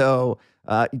 right? Yeah. So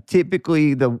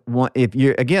typically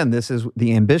this is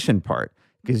the ambition part,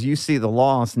 because you see the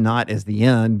loss not as the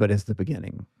end, but as the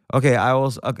beginning. Okay,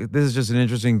 this is just an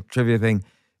interesting trivia thing.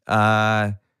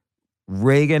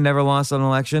 Reagan never lost an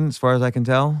election, as far as I can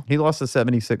tell. He lost the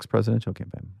 76 presidential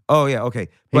campaign. Oh, yeah, okay.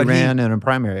 But he ran in a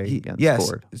primary against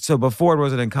Ford. So, but Ford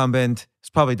was an incumbent. It's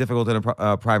probably difficult in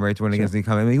a primary to win against the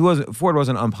incumbent. I mean, Ford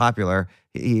wasn't unpopular.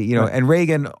 And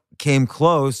Reagan came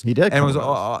close. He did, and was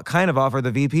kind of offered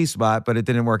the VP spot, but it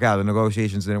didn't work out. The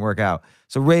negotiations didn't work out.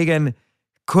 So Reagan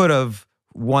could have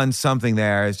won something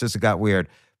there. It's just it got weird.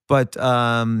 But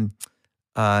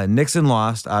Nixon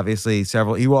lost, obviously,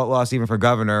 several. He lost even for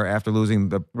governor after losing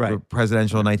the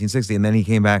presidential in 1960, and then he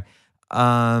came back.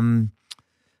 John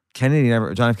F.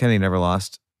 Kennedy never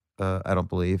lost, I don't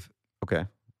believe. Okay.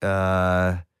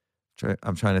 I'm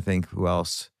trying to think who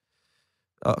else.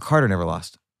 Carter never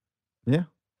lost. Yeah.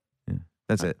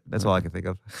 That's it. That's all I can think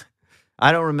of.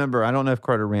 I don't remember. I don't know if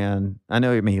Carter ran. I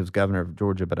know he was governor of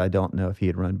Georgia, but I don't know if he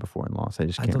had run before and lost. I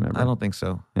just can't remember. I don't think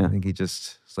so. Yeah. I think he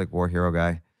just is like war hero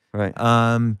guy. Right.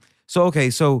 So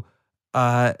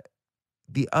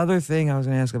the other thing I was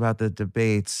going to ask about the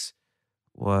debates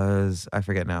was, I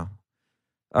forget now.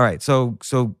 All right. So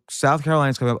South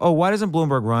Carolina's coming up. Oh, why doesn't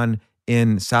Bloomberg run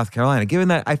in South Carolina? Given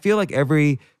that I feel like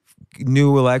every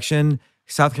new election,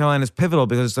 South Carolina is pivotal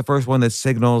because it's the first one that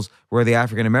signals where the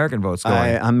African-American vote's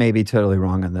going. I may be totally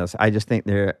wrong on this. I just think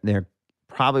there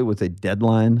probably was a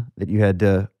deadline that you had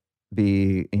to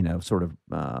be,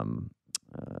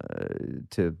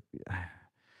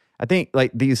 I think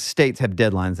like these states have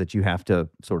deadlines that you have to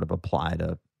sort of apply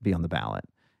to be on the ballot.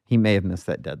 He may have missed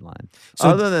that deadline. So-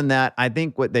 Other than that, I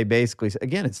think what they basically said,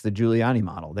 again, it's the Giuliani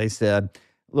model. They said,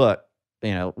 look,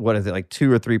 what is it, like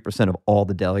 2 or 3% of all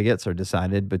the delegates are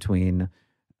decided between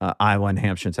Iowa and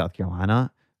Hampshire and South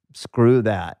Carolina. Screw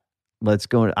that. Let's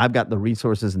go. I've got the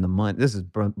resources and the money. This is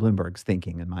Bloomberg's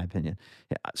thinking, in my opinion.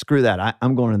 Screw that.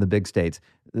 I'm going to the big states.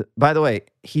 By the way,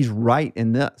 he's right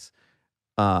in this.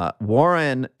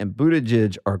 Warren and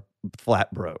Buttigieg are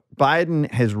flat broke.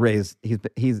 Biden has raised.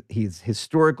 He's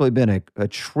historically been an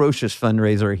atrocious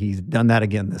fundraiser. He's done that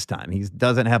again this time. He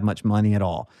doesn't have much money at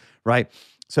all, right?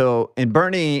 So, and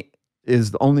Bernie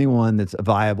is the only one that's a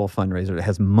viable fundraiser that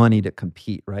has money to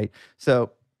compete, right?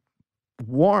 So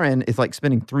Warren is like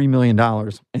spending $3 million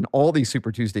in all these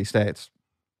Super Tuesday states,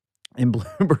 and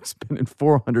Bloomberg's spending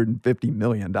 $450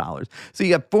 million. So you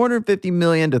got $450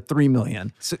 million to $3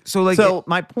 million. So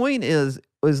my point is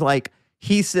like,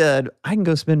 he said, I can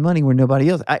go spend money where nobody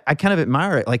else. I kind of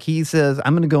admire it. Like he says,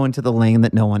 I'm going to go into the lane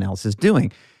that no one else is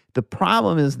doing. The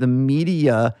problem is the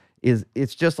media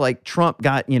it's just like Trump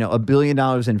got, $1 billion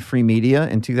in free media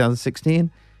in 2016.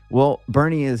 Well,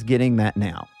 Bernie is getting that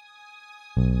now.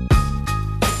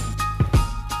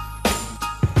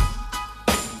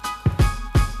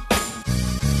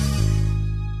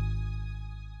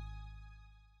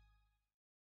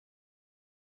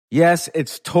 Yes,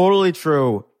 it's totally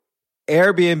true.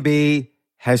 Airbnb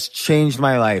has changed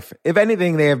my life. If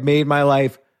anything, they have made my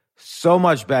life so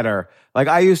much better. Like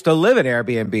I used to live in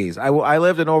Airbnbs. I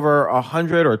lived in over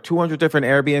 100 or 200 different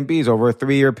Airbnbs over a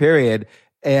 3-year period,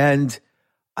 and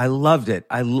I loved it.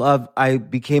 I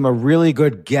became a really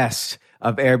good guest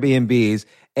of Airbnbs,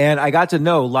 and I got to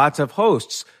know lots of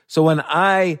hosts. So when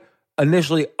I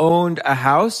initially owned a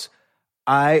house,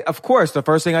 of course, the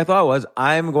first thing I thought was,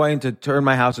 I'm going to turn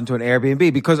my house into an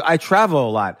Airbnb because I travel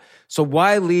a lot. So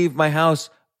why leave my house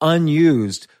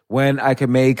unused when I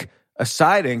can make a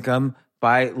side income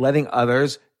by letting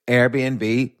others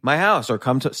Airbnb my house or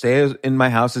come to stay in my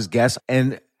house as guests?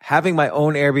 And having my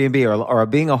own Airbnb or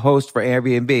being a host for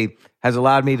Airbnb has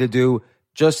allowed me to do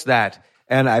just that.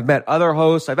 And I've met other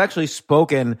hosts. I've actually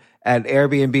spoken at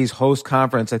Airbnb's host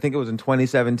conference. I think it was in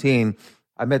 2017.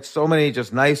 I met so many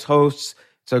just nice hosts.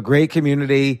 It's a great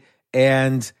community.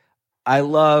 And I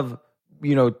love,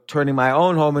 turning my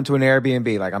own home into an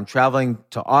Airbnb. Like I'm traveling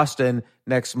to Austin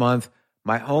next month.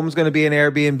 My home's going to be an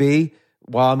Airbnb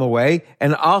while I'm away,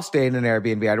 and I'll stay in an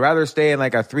Airbnb. I'd rather stay in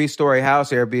like a 3-story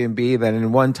house Airbnb than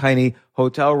in one tiny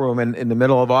hotel room in the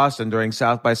middle of Austin during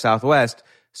South by Southwest.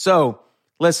 So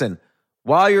listen,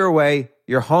 while you're away,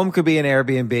 your home could be an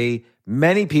Airbnb.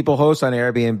 Many people host on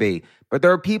Airbnb, but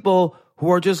there are people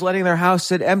who are just letting their house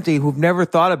sit empty, who've never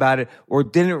thought about it or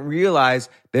didn't realize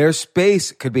their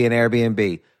space could be an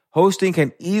Airbnb. Hosting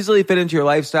can easily fit into your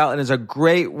lifestyle and is a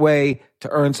great way to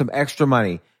earn some extra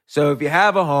money. So if you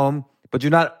have a home, but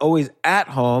you're not always at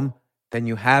home, then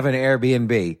you have an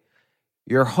Airbnb.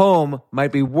 Your home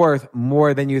might be worth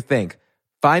more than you think.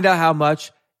 Find out how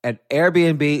much at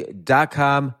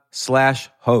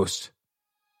airbnb.com/host.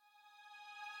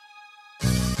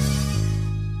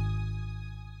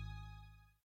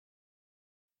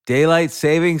 Daylight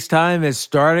savings time is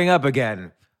starting up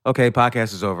again. Okay,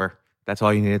 podcast is over. That's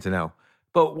all you needed to know.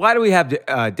 But why do we have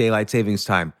daylight savings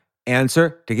time?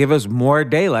 Answer: to give us more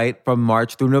daylight from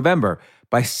March through November.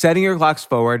 By setting your clocks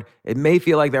forward, it may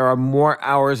feel like there are more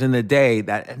hours in the day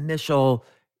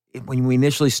when we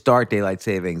initially start daylight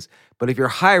savings. But if you're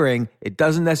hiring, it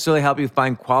doesn't necessarily help you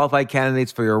find qualified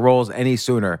candidates for your roles any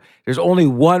sooner. There's only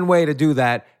one way to do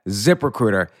that: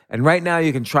 ZipRecruiter. And right now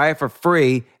you can try it for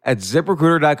free at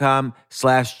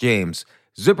ZipRecruiter.com/James.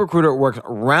 ZipRecruiter works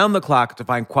around the clock to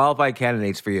find qualified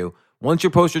candidates for you. Once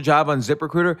you post your job on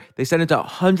ZipRecruiter, they send it to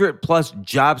 100+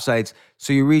 job sites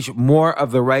so you reach more of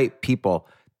the right people.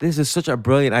 This is such a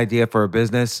brilliant idea for a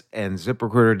business, and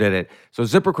ZipRecruiter did it. So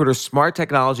ZipRecruiter's smart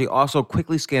technology also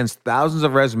quickly scans thousands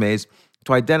of resumes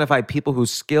to identify people whose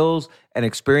skills and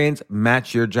experience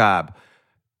match your job.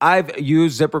 I've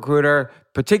used ZipRecruiter,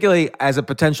 particularly as a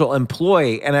potential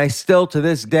employee, and I still, to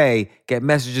this day, get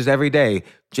messages every day.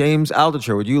 James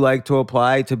Altucher, would you like to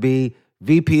apply to be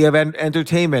VP of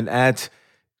Entertainment at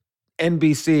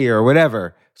NBC or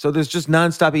whatever? So there's just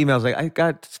nonstop emails. Like I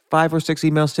got 5 or 6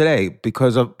 emails today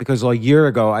because a year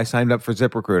ago I signed up for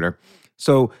ZipRecruiter.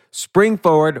 So spring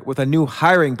forward with a new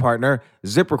hiring partner,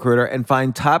 ZipRecruiter, and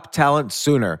find top talent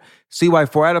sooner. See why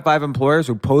 4 out of 5 employers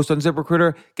who post on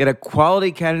ZipRecruiter get a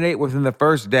quality candidate within the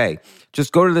first day.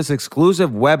 Just go to this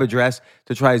exclusive web address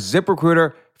to try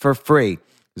ZipRecruiter for free.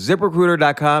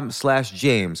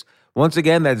 ZipRecruiter.com/James. Once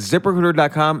again, that's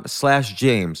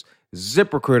ZipRecruiter.com/James.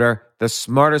 ZipRecruiter, the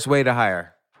smartest way to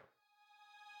hire.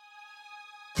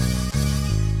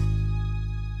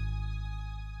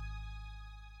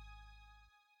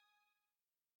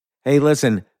 Hey,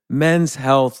 listen, men's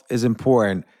health is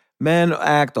important. Men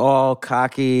act all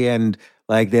cocky and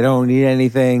like they don't need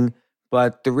anything.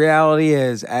 But the reality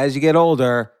is, as you get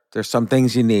older, there's some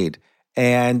things you need.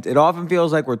 And it often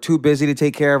feels like we're too busy to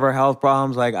take care of our health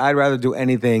problems. Like, I'd rather do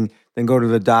anything than go to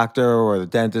the doctor or the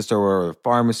dentist or the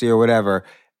pharmacy or whatever.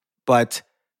 But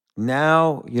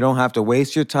now you don't have to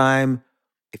waste your time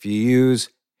if you use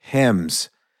Hims.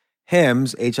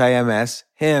 Hims, Hims,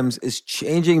 Hims is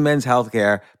changing men's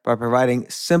healthcare by providing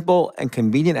simple and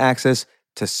convenient access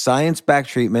to science-backed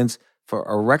treatments for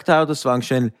erectile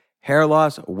dysfunction, hair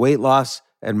loss, weight loss,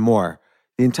 and more.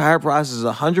 The entire process is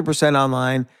 100%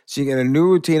 online, so you get a new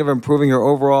routine of improving your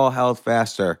overall health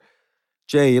faster.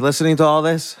 Jay, you listening to all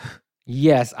this?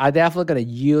 Yes, I definitely gonna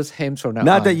use Hims from now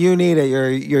Not on. that you need it.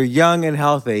 You're young and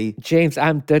healthy. James,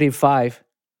 I'm 35.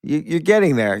 You're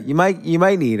getting there. You might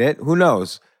need it. Who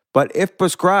knows? But if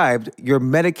prescribed, your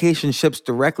medication ships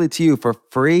directly to you for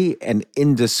free and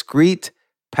in discreet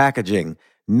packaging.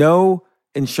 No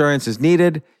insurance is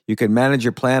needed. You can manage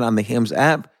your plan on the Hims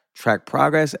app, track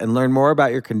progress, and learn more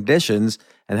about your conditions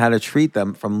and how to treat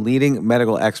them from leading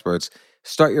medical experts.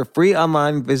 Start your free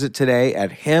online visit today at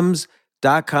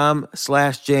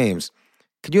hims.com/James.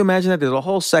 Could you imagine that? There's a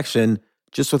whole section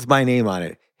just with my name on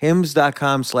it.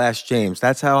 hims.com/James.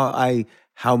 That's how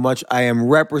much I am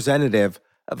representative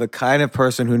of the kind of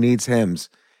person who needs Hims.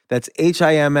 That's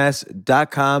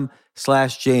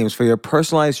HIMS.com/James for your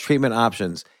personalized treatment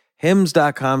options.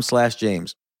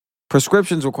 HIMS.com/James.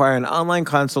 Prescriptions require an online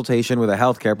consultation with a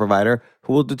healthcare provider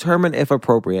who will determine if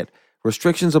appropriate.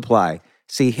 Restrictions apply.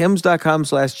 See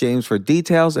HIMS.com/James for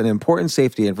details and important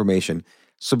safety information.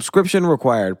 Subscription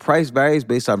required. Price varies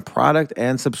based on product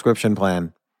and subscription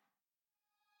plan.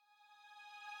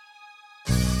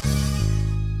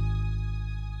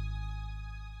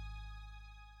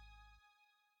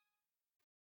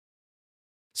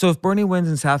 So if Bernie wins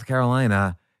in South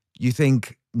Carolina, you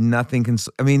think nothing can...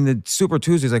 I mean, the Super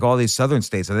Tuesdays, like all these southern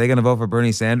states, are they going to vote for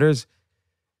Bernie Sanders?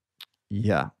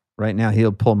 Yeah. Right now,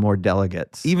 he'll pull more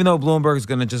delegates. Even though Bloomberg is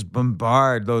going to just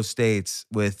bombard those states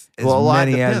with as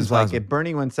many as possible. Like if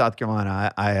Bernie wins South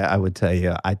Carolina, I would tell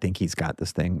you, I think he's got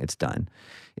this thing. It's done.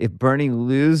 If Bernie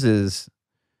loses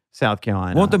South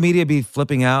Carolina... Won't the media be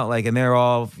flipping out? Like, and they're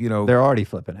all, They're already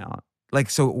flipping out. Like,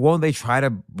 so won't they try to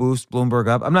boost Bloomberg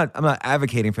up? I'm not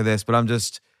advocating for this, but I'm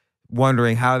just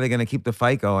wondering how are they going to keep the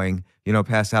fight going,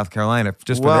 past South Carolina,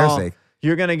 just for their sake.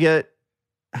 You're going to get...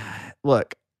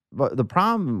 Look, but the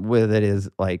problem with it is,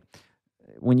 like,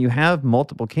 when you have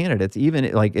multiple candidates, even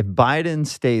like if Biden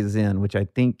stays in, which I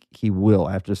think he will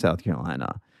after South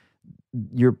Carolina,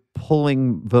 you're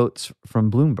pulling votes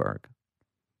from Bloomberg.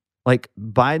 Like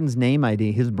Biden's name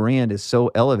ID, his brand is so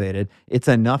elevated, it's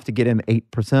enough to get him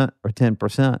 8% or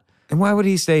 10%. And why would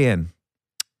he stay in?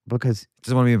 Because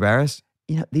doesn't want to be embarrassed?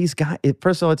 These guys,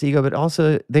 first of all, it's ego, but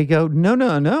also they go,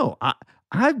 no.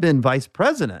 I've been vice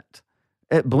president.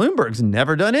 Bloomberg's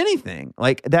never done anything.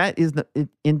 Like that is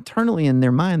internally in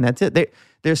their mind. That's it.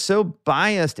 They're so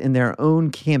biased in their own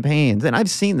campaigns. And I've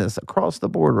seen this across the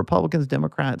board, Republicans,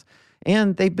 Democrats,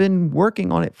 and they've been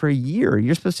working on it for a year.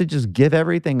 You're supposed to just give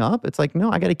everything up. It's like,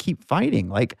 no, I got to keep fighting.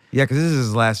 Like, yeah, because this is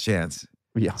his last chance.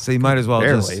 Yeah. So you might as well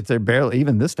barely. It's barely,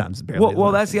 even this time it's barely.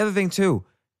 Well, that's the other thing too.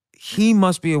 He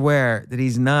must be aware that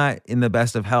he's not in the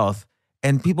best of health.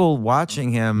 And people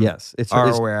watching him are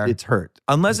aware. It's hurt.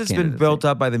 Unless it's been built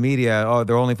up by the media. Oh,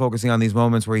 they're only focusing on these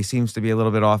moments where he seems to be a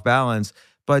little bit off balance.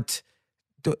 But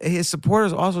his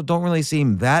supporters also don't really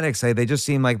seem that excited. They just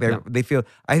seem like they feel...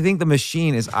 I think the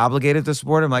machine is obligated to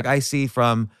support him. Like I see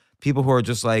from people who are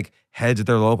just like heads of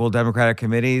their local Democratic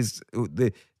committees,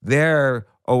 they're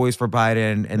always for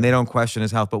Biden and they don't question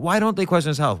his health. But why don't they question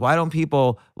his health? Why don't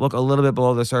people look a little bit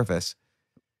below the surface?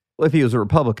 Well, if he was a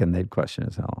Republican, they'd question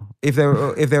his health. If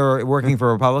they were working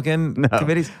for Republican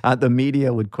committees, the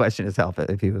media would question his health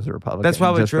if he was a Republican. That's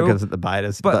probably just true because of the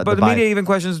bias. But the media even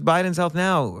questions Biden's health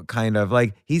now. Kind of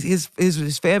like his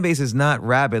fan base is not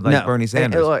rabid like Bernie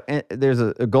Sanders. And there's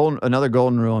another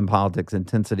golden rule in politics: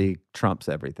 intensity trumps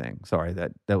everything. Sorry,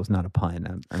 that was not a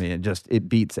pun. I mean, it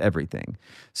beats everything.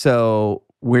 So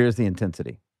where's the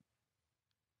intensity?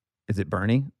 Is it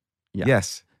Bernie? Yeah.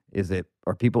 Yes.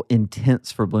 Are people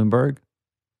intense for Bloomberg?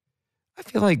 I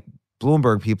feel like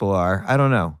Bloomberg people are. I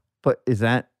don't know. But is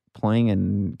that playing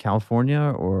in California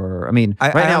or, I mean,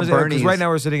 right now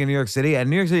we're sitting in New York City and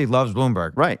New York City loves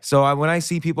Bloomberg. Right. So when I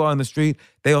see people on the street,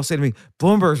 they all say to me,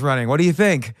 Bloomberg's running. What do you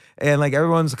think? And like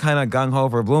everyone's kind of gung-ho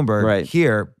for Bloomberg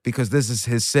here because this is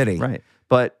his city. Right.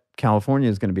 But California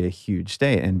is going to be a huge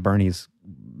state and Bernie's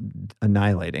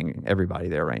annihilating everybody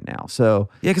there right now. So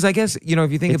Yeah, because I guess, if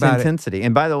you think it's about intensity.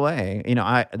 And by the way,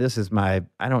 I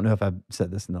don't know if I've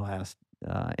said this in the last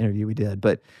interview we did,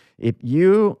 but if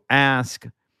you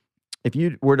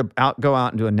were to go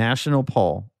out and do a national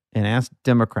poll and ask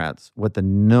Democrats what the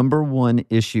number one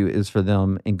issue is for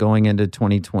them in going into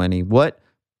 2020, what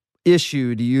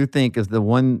issue do you think is the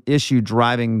one issue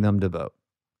driving them to vote?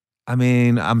 I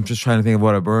mean, I'm just trying to think of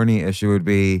what a Bernie issue would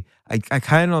be. I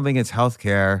kind of don't think it's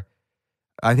healthcare.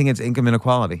 I think it's income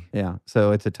inequality. Yeah.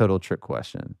 So it's a total trick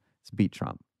question. It's beat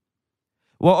Trump.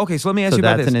 Well, okay, so let me ask you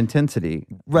about this. That's an intensity.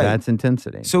 Right. That's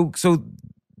intensity. So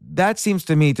that seems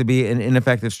to me to be an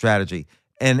ineffective strategy.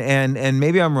 And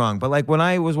maybe I'm wrong, but like when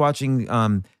I was watching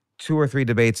 2 or 3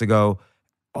 debates ago,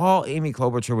 all Amy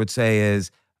Klobuchar would say is,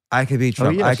 I could beat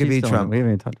Trump. I could beat Trump. We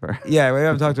haven't even talked about her. Yeah, we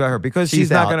haven't talked about her because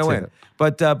she's not going to win.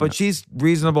 But she's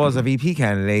reasonable as a VP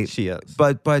candidate. She is.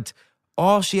 But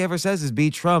all she ever says is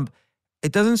beat Trump.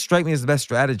 It doesn't strike me as the best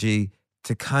strategy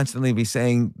to constantly be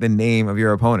saying the name of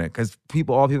your opponent because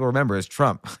all people remember is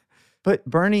Trump. But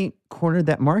Bernie cornered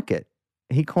that market.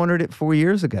 He cornered it 4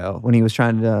 years ago when he was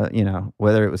trying to,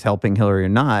 whether it was helping Hillary or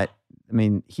not. I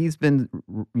mean, he's been,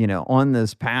 on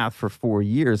this path for 4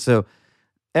 years. So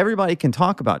everybody can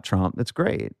talk about Trump. That's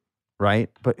great, right?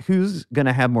 But who's going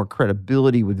to have more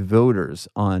credibility with voters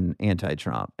on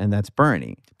anti-Trump? And that's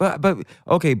Bernie. But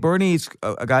okay, Bernie's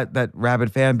got that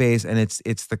rabid fan base, and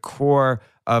it's the core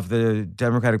of the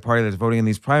Democratic Party that's voting in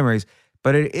these primaries.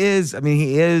 But he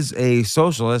is a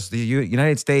socialist. The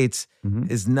United States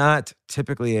is not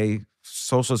typically a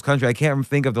socialist country. I can't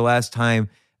think of the last time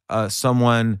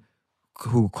someone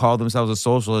who called themselves a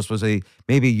socialist was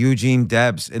maybe Eugene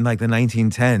Debs in like the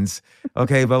 1910s.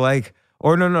 Okay, but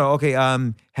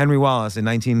Henry Wallace in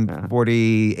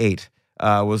 1948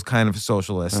 was kind of a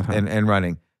socialist and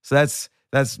running. So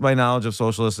that's my knowledge of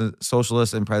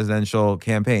socialist and presidential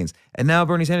campaigns. And now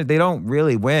Bernie Sanders, they don't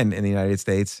really win in the United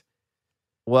States.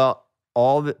 Well,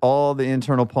 all the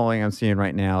internal polling I'm seeing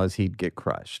right now is he'd get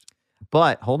crushed.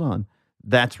 But hold on,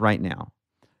 that's right now.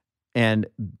 And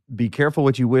be careful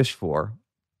what you wish for.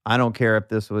 I don't care if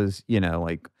this was,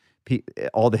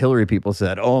 all the Hillary people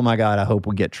said, oh my God, I hope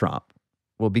we get Trump.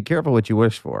 Well, be careful what you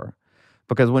wish for.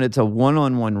 Because when it's a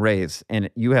one-on-one race and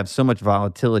you have so much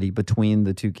volatility between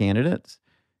the two candidates,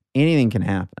 anything can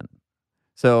happen.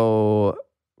 So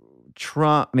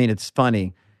Trump, it's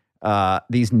funny.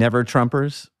 These never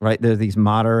Trumpers, right? There's these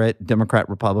moderate Democrat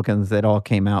Republicans that all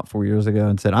came out 4 years ago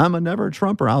and said, I'm a never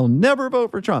Trumper. I'll never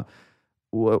vote for Trump.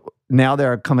 Now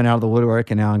they're coming out of the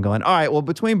woodwork and now I'm going, all right, well,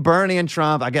 between Bernie and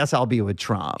Trump, I guess I'll be with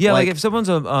Trump. Yeah, like if someone's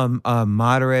a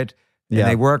moderate and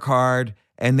they work hard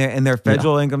and their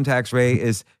federal income tax rate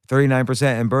is 39%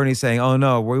 and Bernie's saying, oh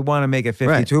no, we want to make it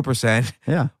 52%.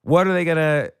 Yeah. What are they going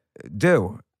to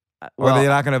do? Or are they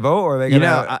not going to vote? Or are they going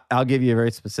to? I'll give you a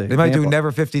very specific They might example. do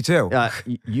never 52.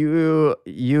 You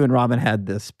and Robin had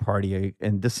this party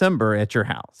in December at your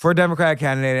house. For a Democratic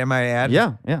candidate, I might add.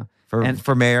 Yeah.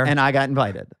 For mayor. And I got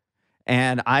invited.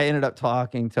 And I ended up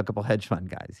talking to a couple hedge fund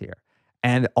guys here.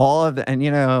 And all of the,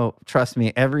 and trust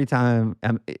me, every time,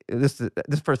 this is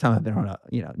the first time I've been on a,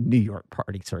 New York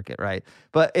party circuit, right?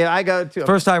 But if I go to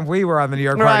first time we were on the New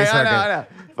York party circuit. I know.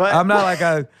 But I'm not like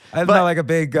a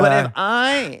big. But if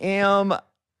I am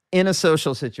in a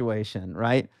social situation,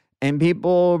 right? And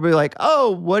people will be like,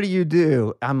 oh, what do you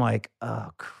do? I'm like, oh,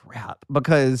 crap.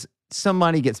 Because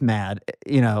somebody gets mad,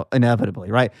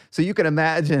 inevitably, right? So you can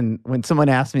imagine when someone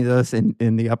asked me this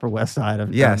in the Upper West Side of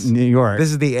New York. This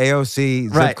is the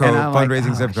AOC zip code,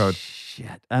 fundraising zip code.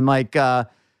 Shit. I'm like,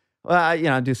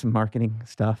 I do some marketing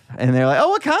stuff. And they're like, oh,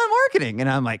 what kind of marketing? And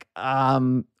I'm like, I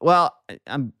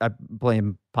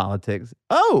blame politics.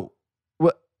 Oh,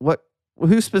 what,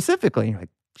 who specifically? And you're like,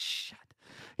 shit.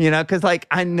 Because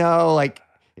I know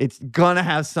it's going to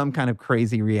have some kind of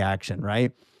crazy reaction,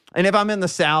 right? And if I'm in the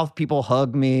South, people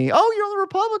hug me. Oh, you're the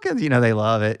Republicans. They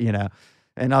love it,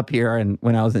 And up here, and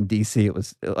when I was in D.C., it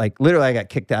was literally I got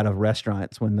kicked out of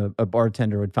restaurants when a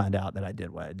bartender would find out that I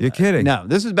did what I did. You're kidding. No,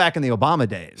 this is back in the Obama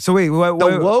days. So wait, what?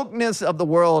 The wokeness of the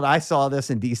world, I saw this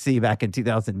in D.C. back in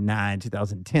 2009,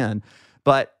 2010.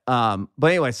 But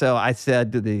anyway, so I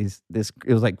said to it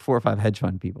was like 4 or 5 hedge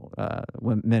fund people,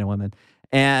 men and women.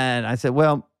 And I said,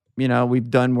 well, we've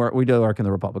done work. We do work in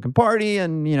the Republican Party,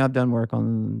 and I've done work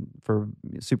for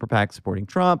super PAC supporting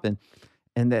Trump,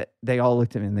 and that they all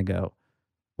looked at me and they go,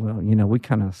 well, we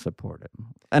kind of support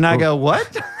him, and I go,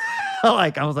 what?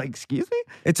 I was like, excuse me.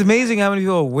 It's amazing how many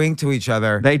people wink to each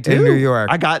other. They do in New York.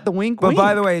 I got the wink. But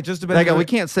by the way, just a bit. I go, we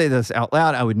can't say this out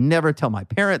loud. I would never tell my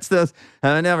parents this.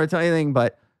 I would never tell anything,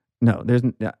 but No, there's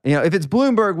if it's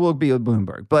Bloomberg, we'll be with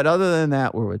Bloomberg. But other than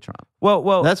that, we're with Trump.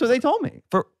 Well, That's what they told me.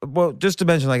 Just to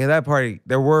mention, like at that party,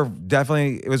 there were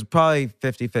definitely, it was probably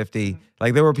 50-50.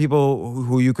 Like there were people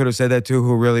who you could have said that to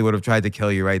who really would have tried to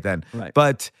kill you right then. Right.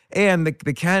 But, and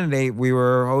the candidate we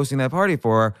were hosting that party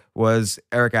for was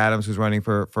Eric Adams, who's running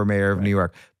for mayor of New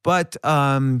York. But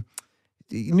New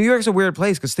York's a weird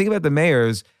place because think about the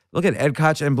mayors. Look at Ed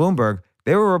Koch and Bloomberg.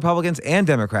 They were Republicans and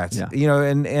Democrats, Yeah.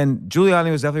 And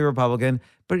Giuliani was definitely Republican,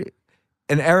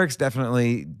 and Eric's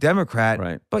definitely Democrat,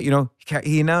 Right. But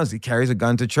he announced he carries a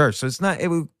gun to church, so it's not.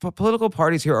 Political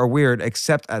parties here are weird,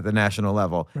 except at the national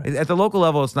level. Right. At the local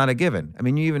level, it's not a given. I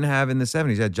mean, you even have in the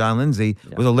 '70s, you had John Lindsay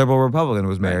was a liberal Republican who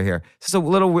was mayor here. So it's a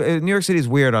little. New York City is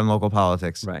weird on local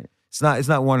politics, Right. It's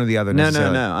not one or the other. No.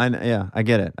 necessarily. I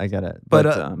get it. But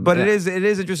yeah. it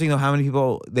is interesting though how many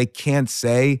people they can't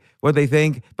say what they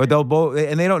think, but they'll both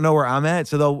and they don't know where I'm at,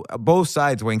 so they'll both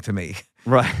sides wink to me.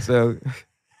 Right. So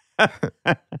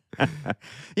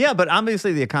yeah, but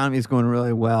obviously the economy is going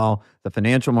really well. The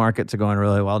financial markets are going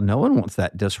really well. No one wants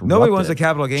that disrupted. nobody wants the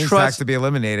capital gains tax to be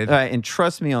eliminated. And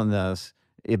trust me on this.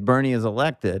 If Bernie is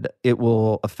elected, it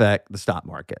will affect the stock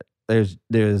market.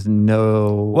 There's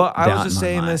no. Well, I was doubt just in my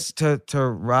saying mind. this to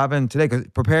Robin today because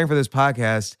preparing for this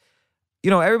podcast.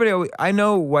 Everybody. I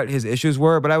know what his issues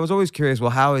were, but I was always curious.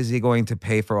 Well, how is he going to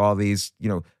pay for all these,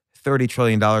 $30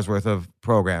 trillion worth of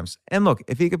programs? And look,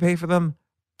 if he could pay for them,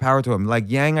 power to him.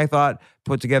 Like Yang, I thought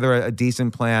put together a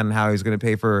decent plan how he's going to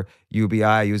pay for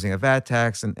UBI using a VAT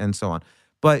tax and so on.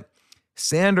 But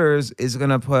Sanders is going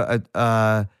to put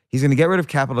he's going to get rid of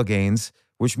capital gains,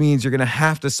 which means you're going to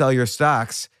have to sell your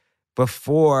stocks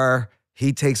before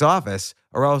he takes office,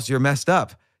 or else you're messed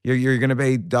up. You're going to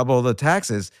pay double the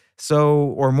taxes,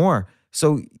 or more.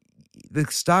 So the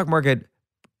stock market,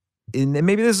 and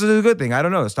maybe this is a good thing. I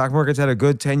don't know. The stock market's had a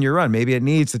good 10-year run. Maybe it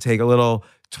needs to take a little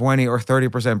 20 or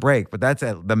 30% break, but that's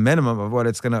at the minimum of what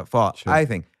it's going to fall, I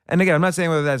think. And again, I'm not saying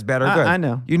whether that's bad or good. I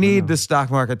know. You need the stock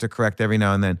market to correct every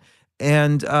now and then.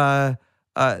 And, the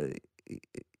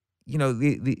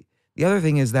other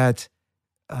thing is that,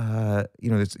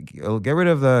 he'll get rid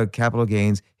of the capital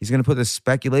gains. He's going to put the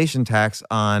speculation tax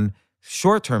on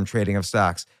short-term trading of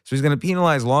stocks. So he's going to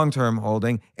penalize long-term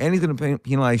holding, and he's going to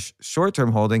penalize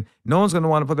short-term holding. No one's going to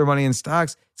want to put their money in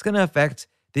stocks. It's going to affect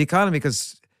the economy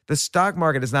because the stock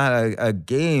market is not a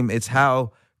game. It's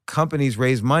how companies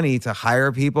raise money to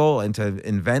hire people and to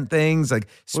invent things. Like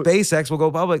SpaceX will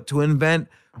go public to invent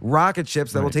rocket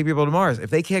ships that will take people to Mars. If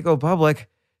they can't go public,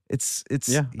 it's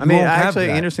yeah. you I mean, won't have actually,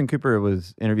 that. Anderson Cooper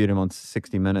interviewed him on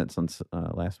 60 Minutes on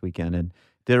last weekend and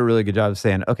did a really good job of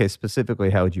saying, okay, specifically,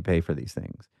 how would you pay for these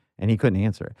things? And he couldn't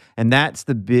answer. And that's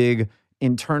the big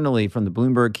internally from the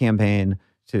Bloomberg campaign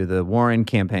to the Warren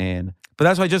campaign. But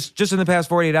that's why just in the past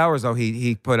 48 hours, though,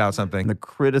 he put out something. The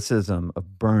criticism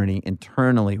of Bernie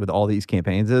internally with all these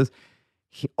campaigns is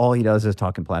all he does is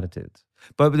talk in platitudes.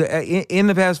 But in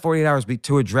the past 48 hours,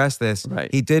 to address this,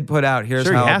 he did put out, here's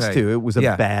sure, how he I'll has pay. to. It was a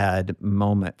bad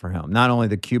moment for him. Not only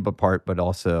the Cuba part, but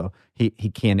also he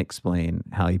can't explain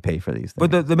how he paid for these things.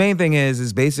 But the main thing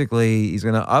is basically he's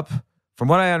going to up, from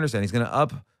what I understand, he's going to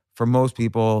up for most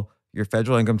people your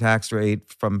federal income tax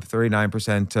rate from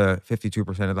 39% to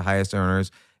 52% of the highest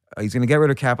earners. He's going to get rid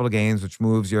of capital gains, which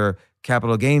moves your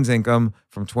capital gains income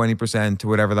from 20% to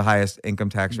whatever the highest income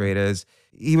tax rate is.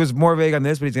 He was more vague on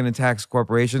this, but he's going to tax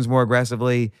corporations more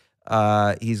aggressively.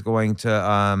 He's going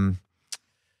to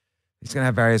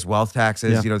have various wealth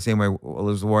taxes, the same way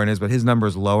Elizabeth Warren is, but his number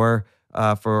is lower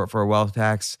for a wealth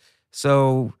tax.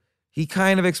 So he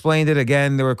kind of explained it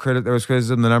again. There was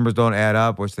criticism. The numbers don't add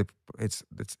up, which it's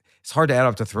hard to add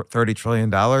up to $30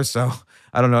 trillion. So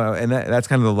I don't know, and that's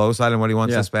kind of the low side on what he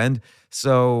wants to spend.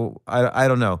 So I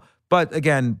don't know, but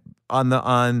again, on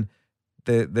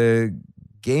the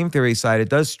game theory side, it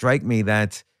does strike me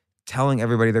that telling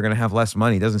everybody they're going to have less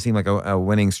money doesn't seem like a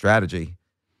winning strategy.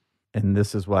 And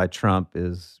this is why Trump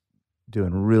is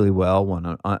doing really well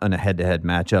on a head-to-head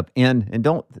matchup. And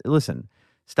don't listen.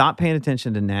 Stop paying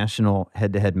attention to national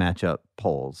head-to-head matchup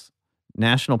polls.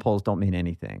 National polls don't mean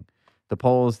anything. The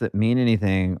polls that mean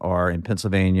anything are in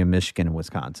Pennsylvania, Michigan, and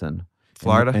Wisconsin.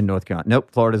 Florida? And North Carolina.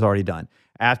 Nope, Florida's already done.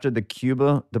 After the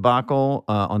Cuba debacle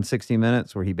on 60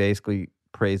 Minutes, where he basically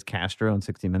praised Castro on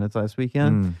 60 Minutes last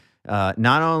weekend,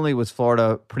 not only was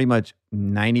Florida pretty much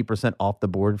 90% off the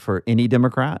board for any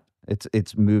Democrat,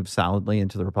 it's moved solidly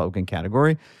into the Republican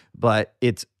category, but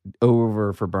it's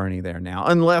over for Bernie there now.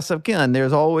 Unless, again,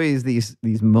 there's always these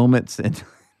moments in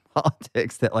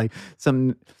politics that like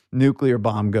some nuclear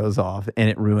bomb goes off and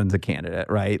it ruins a candidate,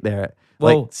 right? There,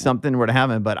 like something were to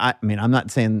happen. But I mean, I'm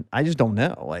not saying, I just don't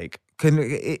know. Like,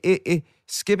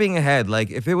 skipping ahead, like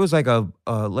if it was like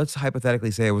let's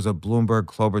hypothetically say it was a Bloomberg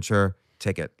Klobuchar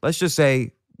ticket. Let's just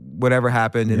say whatever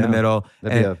happened in the middle.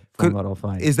 That'd be a fun little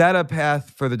fight. Is that a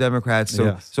path for the Democrats? So,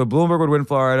 Yes. so Bloomberg would win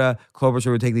Florida,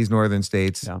 Klobuchar would take these northern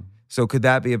states. Yeah. So could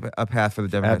that be a path for the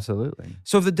Democrats? Absolutely.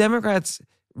 So if the Democrats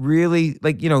really,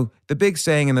 like, the big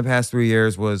saying in the past 3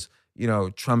 years was,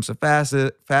 Trump's a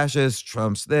fascist,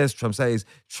 Trump's this, Trump's that,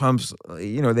 Trump's,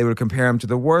 they would compare him to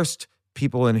the worst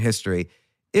people in history.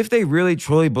 If they really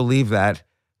truly believe that,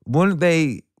 wouldn't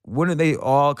they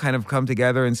all kind of come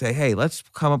together and say, hey, let's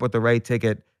come up with the right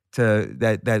ticket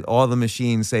that all the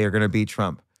machines say are going to beat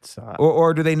Trump?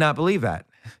 Or do they not believe that?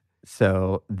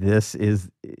 So this is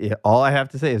all I have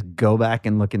to say is go back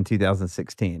and look in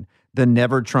 2016. The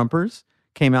Never Trumpers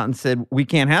came out and said, we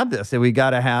can't have this. We got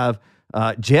to have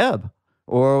Jeb,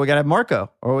 or we got to have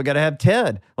Marco, or we got to have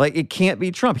Ted. Like, it can't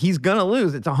be Trump. He's going to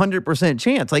lose. It's 100%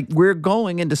 chance. Like, we're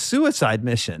going into suicide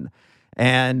mission.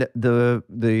 And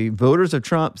the voters of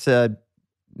Trump said,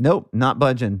 nope, not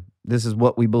budging. This is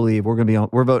what we believe.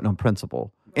 We're voting on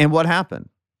principle. And what happened?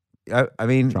 I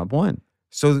mean, Trump won.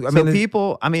 So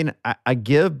I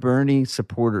give Bernie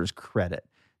supporters credit.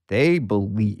 They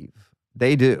believe.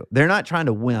 They do. They're not trying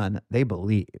to win. They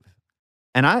believe.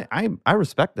 And I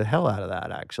respect the hell out of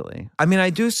that, actually. I mean, I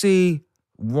do see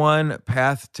one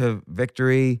path to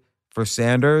victory for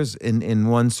Sanders in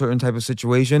one certain type of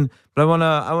situation, but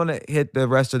I wanna hit the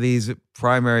rest of these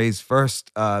primaries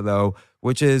first, though,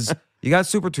 which is you got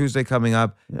Super Tuesday coming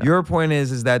up. Yeah. Your point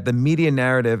is that the media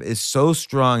narrative is so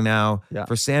strong now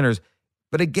for Sanders.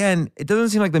 But again, it doesn't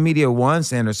seem like the media wants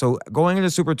Sanders. So going into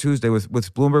Super Tuesday with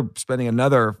Bloomberg spending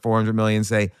another $400 million,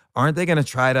 say, aren't they going to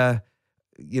try to,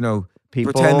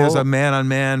 pretend there's a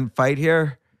man-on-man fight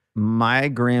here? My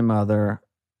grandmother,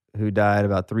 who died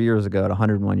about 3 years ago at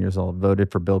 101 years old,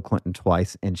 voted for Bill Clinton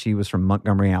twice, and she was from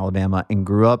Montgomery, Alabama, and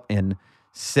grew up in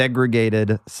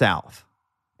segregated South,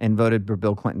 and voted for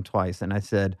Bill Clinton twice. And I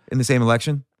said, in the same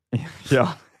election?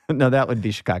 Yeah. No, that would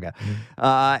be Chicago.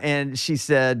 And she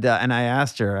said, and I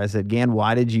asked her, I said, Gan,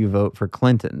 why did you vote for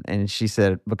Clinton? And she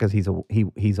said, because he's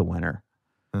a winner.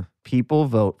 Huh. People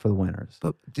vote for the winners.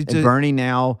 But Bernie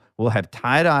now will have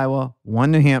tied Iowa,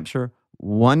 one New Hampshire,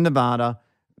 one Nevada,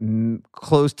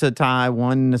 close to tie,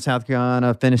 one in South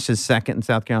Carolina, finishes second in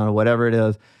South Carolina, whatever it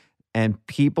is. And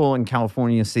people in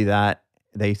California see that.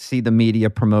 They see the media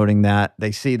promoting that.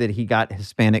 They see that he got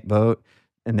Hispanic vote.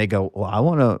 And they go, well, I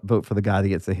want to vote for the guy that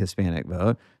gets the Hispanic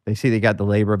vote. They see they got the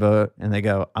labor vote, and they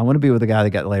go, I want to be with the guy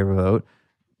that got the labor vote.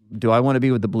 Do I want to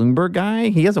be with the Bloomberg guy?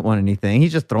 He hasn't won anything.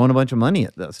 He's just throwing a bunch of money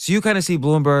at this. So you kind of see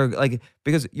Bloomberg,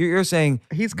 because you're saying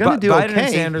he's going to do Biden okay.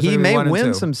 And Sanders he may win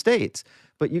 2. some states,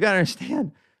 but you got to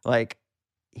understand,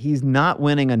 he's not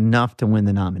winning enough to win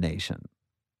the nomination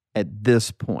at this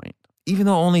point. Even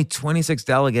though only 26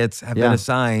 delegates have been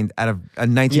assigned out of a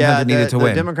 1,900 needed to win.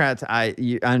 The Democrats,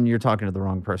 and you're talking to the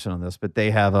wrong person on this, but they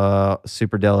have a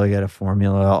super delegate, a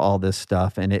formula, all this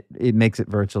stuff, and it makes it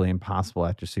virtually impossible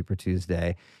after Super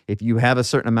Tuesday. If you have a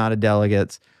certain amount of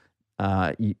delegates,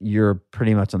 you're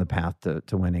pretty much on the path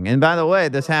to winning. And by the way,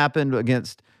 this happened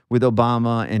with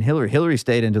Obama and Hillary. Hillary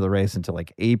stayed into the race until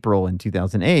April in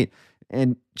 2008.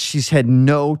 And she's had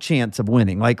no chance of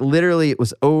winning. Literally, it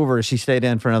was over. She stayed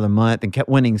in for another month and kept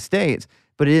winning states,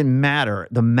 but it didn't matter.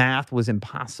 The math was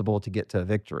impossible to get to a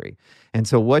victory. And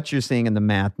so what you're seeing in the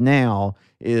math now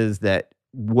is that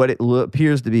what it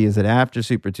appears to be is that after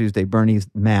Super Tuesday, Bernie's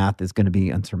math is going to be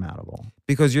insurmountable.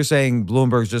 Because you're saying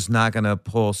Bloomberg's just not going to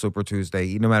pull Super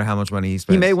Tuesday, no matter how much money he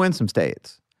spends. He may win some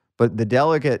states, but the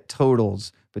delegate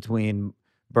totals between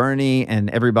Bernie and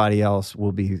everybody else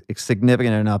will be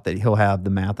significant enough that he'll have the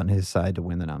math on his side to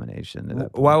win the nomination.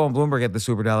 Why won't Bloomberg get the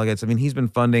super delegates? I mean, he's been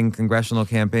funding congressional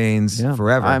campaigns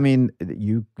forever. I mean,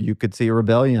 you could see a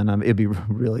rebellion. It'd be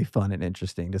really fun and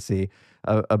interesting to see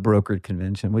a brokered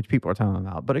convention, which people are talking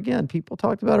about. But again, people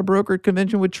talked about a brokered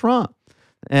convention with Trump.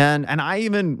 And I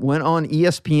even went on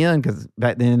ESPN, because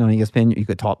back then on ESPN, you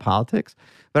could talk politics.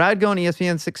 But I'd go on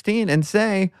ESPN 16 and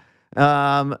say,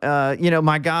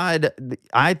 my God,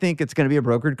 I think it's going to be a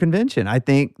brokered convention. I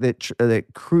think that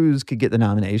Cruz could get the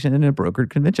nomination in a brokered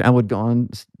convention. I would go on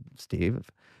Steve,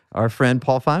 our friend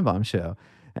Paul Feinbaum's show,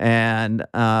 and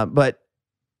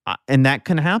that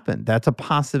can happen. That's a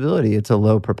possibility. It's a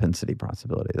low propensity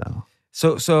possibility, though.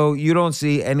 So you don't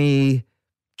see any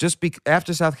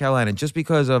after South Carolina, just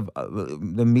because of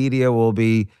the media will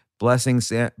be blessing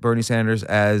Bernie Sanders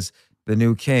as the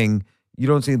new king. You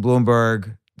don't see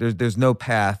Bloomberg. There's no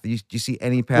path. Do you see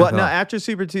any path? Well, no, after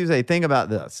Super Tuesday, think about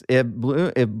this. If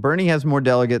Bernie has more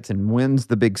delegates and wins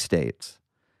the big states,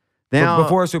 Now,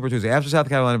 before Super Tuesday, after South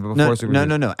Carolina, but before Super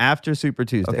Tuesday. No. After Super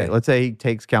Tuesday. Okay. Let's say he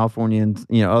takes California and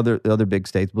other big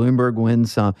states. Bloomberg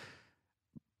wins some.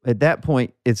 At that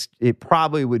point, it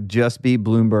probably would just be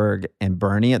Bloomberg and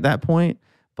Bernie at that point.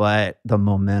 But the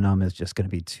momentum is just going to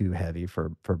be too heavy for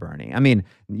Bernie. I mean,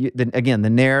 again, the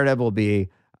narrative will be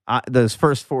those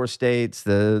first 4 states,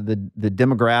 the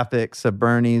demographics of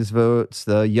Bernie's votes,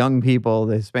 the young people,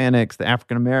 the Hispanics, the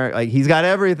African American. Like, he's got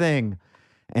everything,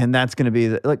 and that's going to be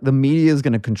the media is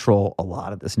going to control a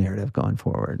lot of this narrative going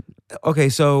forward. Okay,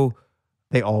 so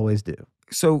they always do.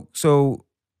 So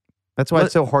that's why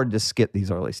it's so hard to skip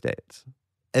these early states.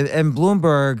 And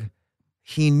Bloomberg,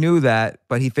 he knew that,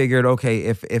 but he figured, okay,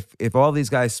 if all these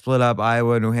guys split up,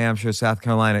 Iowa, New Hampshire, South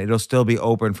Carolina, it'll still be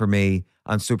open for me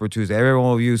on Super Tuesday.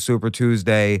 Everyone will use Super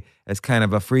Tuesday as kind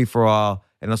of a free-for-all,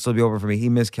 and it'll still be open for me. He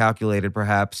miscalculated,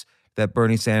 perhaps, that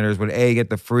Bernie Sanders would, A, get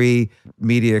the free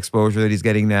media exposure that he's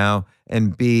getting now,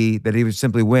 and B, that he would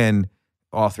simply win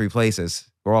all 3 places,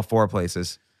 or all 4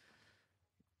 places.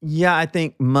 Yeah, I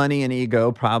think money and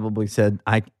ego probably said,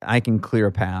 I can clear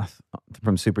a path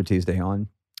from Super Tuesday on.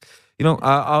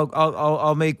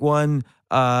 I'll make one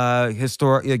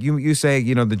historic. Like you say,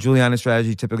 the Giuliani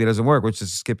strategy typically doesn't work, which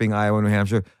is skipping Iowa, New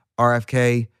Hampshire.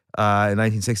 RFK in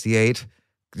 1968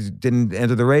 didn't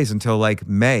enter the race until like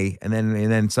May, and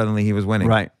then suddenly he was winning.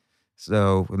 Right.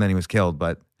 So and then he was killed,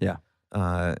 but yeah,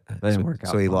 that didn't work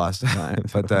out. So he lost, right.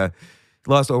 but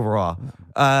lost overall.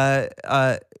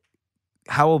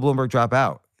 How will Bloomberg drop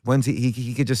out? When's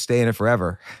he could just stay in it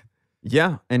forever.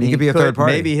 Yeah, and he could be a third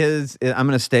party. Maybe I'm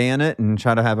going to stay in it and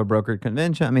try to have a brokered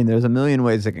convention. I mean, there's a million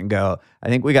ways it can go. I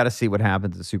think we got to see what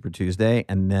happens at Super Tuesday,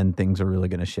 and then things are really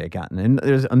going to shake out. And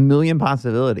there's a million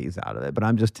possibilities out of it, but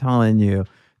I'm just telling you,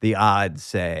 the odds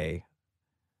say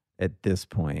at this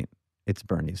point, it's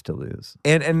Bernie's to lose.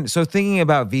 And so thinking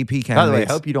about VP candidates. By the way,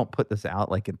 I hope you don't put this out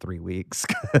like in 3 weeks.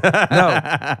 No,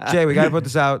 Jay, we got to put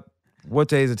this out. What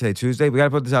day is it today? Tuesday? We got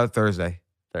to put this out Thursday.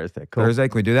 Thursday, cool. Thursday,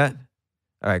 can we do that?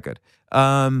 All right, good.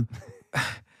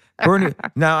 Bernie.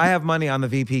 Now I have money on the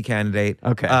VP candidate.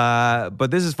 Okay.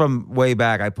 But this is from way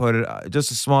back. I put it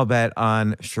just a small bet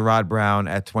on Sherrod Brown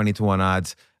at 20-1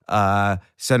 odds.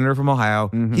 Senator from Ohio.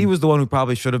 Mm-hmm. He was the one who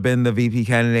probably should have been the VP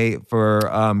candidate for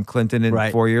Clinton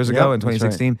 4 years ago in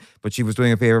 2016. Right. But she was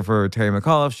doing a favor for Terry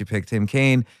McAuliffe. She picked Tim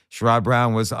Kaine. Sherrod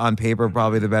Brown was on paper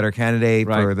probably the better candidate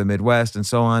for the Midwest and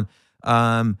so on.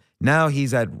 Now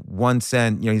he's at 1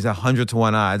 cent. He's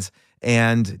 100-1 odds.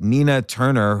 And Nina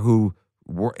Turner, who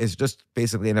is just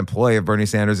basically an employee of Bernie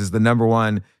Sanders, is the number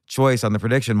 1 choice on the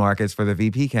prediction markets for the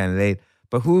VP candidate.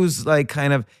 But who's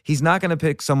he's not going to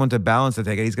pick someone to balance the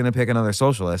ticket. He's going to pick another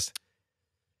socialist.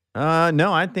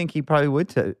 No, I think he probably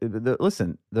would.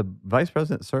 Listen, the vice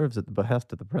president serves at the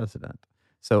behest of the president.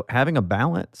 So having a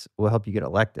balance will help you get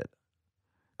elected.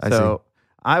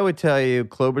 I would tell you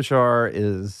Klobuchar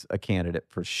is a candidate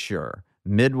for sure.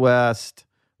 Midwest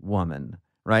woman.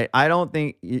 Right, I don't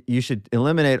think you should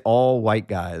eliminate all white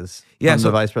guys from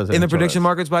the vice president. In the prediction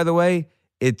markets, by the way,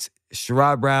 it's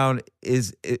Sherrod Brown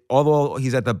although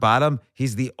he's at the bottom,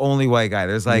 he's the only white guy.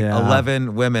 There's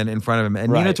 11 women in front of him,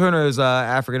 and Nina Turner is an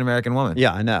African American woman.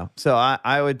 Yeah, I know. So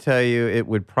I would tell you it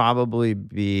would probably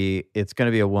it's going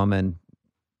to be a woman.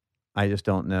 I just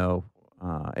don't know.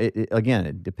 Again,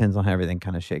 it depends on how everything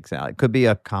kind of shakes out. It could be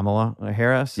a Kamala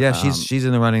Harris. Yeah, she's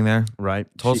in the running there. Right.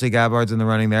 Tulsi Gabbard's in the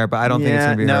running there, but I don't think it's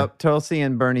going to be her. Tulsi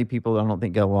and Bernie people I don't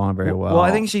think get along very well. Well,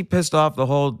 I think she pissed off the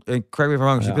whole, correct me if I'm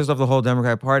wrong, she pissed off the whole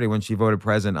Democrat Party when she voted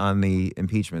present on the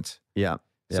impeachments. Yeah.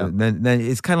 So then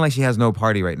it's kind of like she has no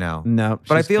party right now. No.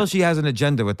 But I feel she has an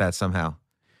agenda with that somehow.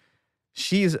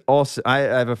 She's also, I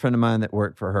have a friend of mine that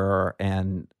worked for her,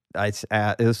 and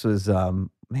this was...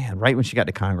 right when she got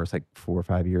to Congress, like 4 or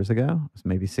 5 years ago,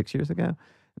 maybe 6 years ago.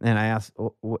 And I asked,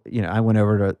 I went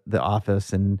over to the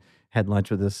office and had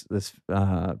lunch with this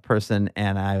person,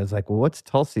 and I was like, well, what's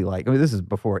Tulsi like? I mean, this is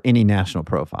before any national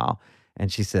profile. And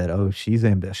she said, oh, she's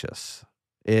ambitious.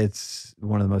 It's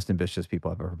one of the most ambitious people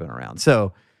I've ever been around.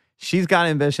 So she's got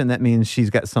ambition. That means she's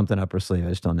got something up her sleeve. I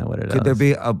just don't know what it is. Could there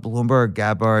be a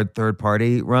Bloomberg-Gabbard third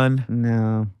party run?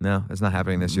 No, it's not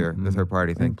happening this year, the third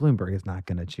party thing. Bloomberg is not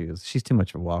going to choose. She's too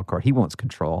much of a wild card. He wants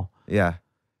control. Yeah.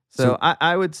 So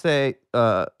I would say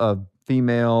a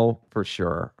female for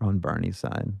sure on Bernie's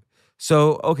side.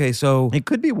 So it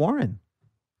could be Warren.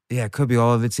 Yeah, it could be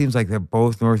all of it. It seems like they're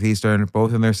both Northeastern,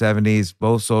 both in their 70s,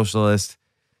 both socialist.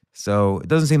 So it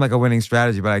doesn't seem like a winning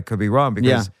strategy, but I could be wrong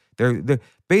because they're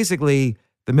basically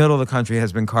the middle of the country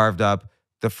has been carved up.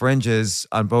 The fringes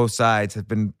on both sides have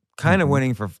been kind of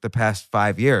winning for the past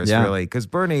 5 years, really, because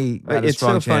Bernie had a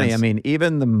strong chance. Funny. I mean,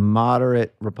 even the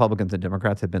moderate Republicans and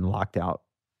Democrats have been locked out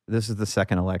this is the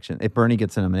second election. If Bernie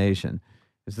gets a nomination,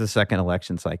 this is the second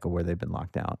election cycle where they've been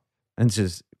locked out. And it's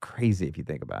just crazy if you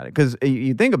think about it. Because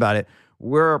you think about it,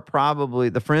 we're probably,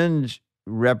 the fringe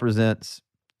represents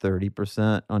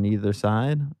 30% on either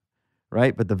side,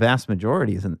 right? But the vast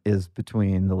majority is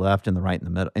between the left and the right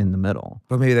in the middle.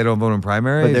 But maybe they don't vote in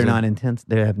primaries? But they're not intense.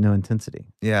 They have no intensity.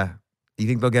 Yeah. You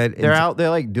think they'll get... They're out there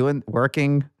like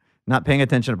working, not paying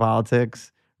attention to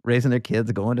politics, raising their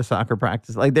kids, going to soccer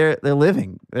practice. Like they're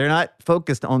living. They're not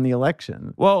focused on the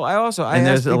election. Well, and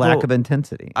there's a lack of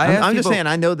intensity. I'm just people, saying,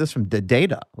 I know this from the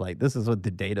data. Like this is what the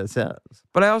data says.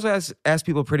 But I also ask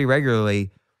people pretty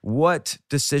regularly, what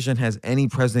decision has any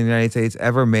president of the United States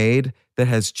ever made that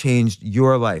has changed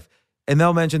your life? And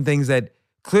they'll mention things that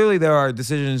clearly there are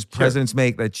decisions presidents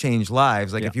make that change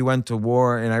lives. Like if you went to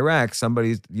war in Iraq,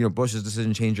 Bush's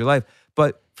decision changed your life.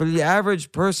 But for the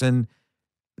average person,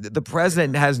 the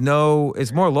president has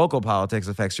it's more local politics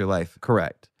affects your life.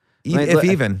 Correct.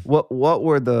 Even. What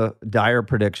were the dire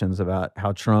predictions about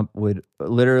how Trump would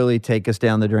literally take us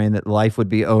down the drain, that life would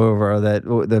be over, that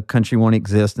the country won't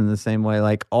exist in the same way,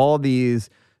 like all these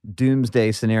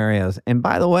doomsday scenarios. And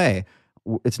by the way,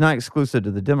 it's not exclusive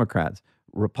to the Democrats.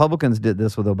 Republicans did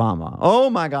this with Obama. Oh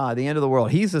my God, the end of the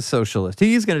world. He's a socialist.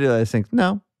 He's going to do those things.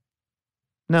 No,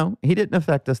 he didn't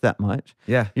affect us that much.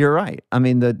 Yeah. You're right. I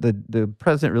mean, the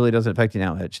president really doesn't affect you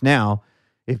that much. Now,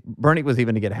 if Bernie was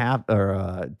even to get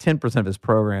 10% of his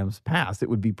programs passed, it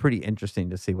would be pretty interesting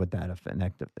to see what that effect.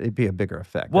 It'd be a bigger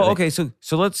effect. Well, okay, so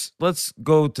let's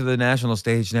go to the national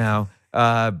stage now.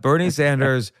 Bernie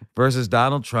Sanders versus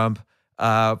Donald Trump.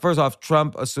 First off,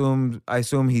 Trump I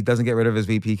assume he doesn't get rid of his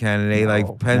VP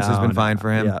candidate. Pence has been fine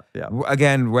for him. Yeah.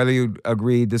 Again, whether you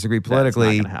agree, disagree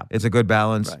politically, it's a good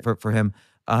balance for him.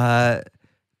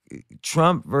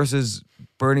 Trump versus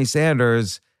Bernie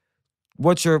Sanders.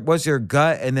 What's your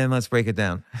gut? And then let's break it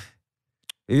down.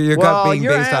 Your gut being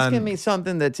you're based asking on me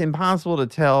something that's impossible to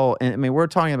tell. And I mean, we're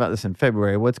talking about this in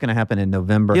February. What's going to happen in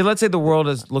November? Yeah, let's say the world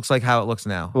looks like how it looks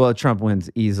now. Well, Trump wins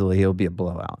easily. It'll be a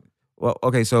blowout. Well,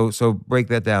 okay, so break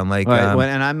that down. Like,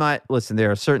 and I'm not, listen, there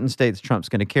are certain states Trump's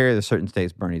going to carry, there's certain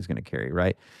states Bernie's going to carry,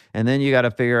 right? And then you got to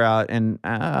figure out, and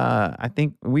I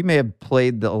think we may have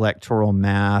played the electoral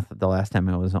math the last time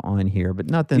I was on here, but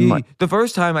nothing much. The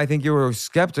first time I think you were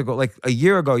skeptical, like a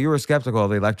year ago, you were skeptical of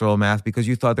the electoral math because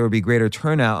you thought there would be greater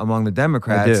turnout among the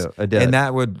Democrats. I did. And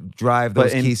that would drive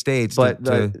those key states. But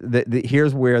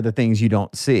here's where the things you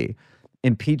don't see.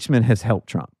 Impeachment has helped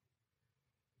Trump.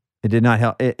 It did not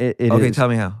help. Okay, tell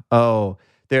me how. Oh,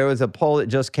 there was a poll that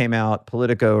just came out.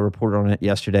 Politico reported on it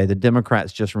yesterday. The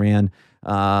Democrats just ran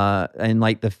in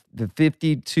like the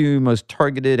 52 most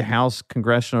targeted House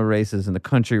congressional races in the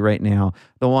country right now.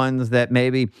 The ones that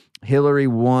maybe Hillary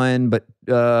won, but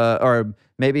or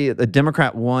maybe a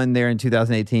Democrat won there in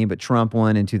 2018, but Trump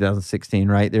won in 2016.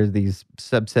 Right? There's these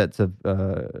subsets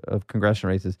of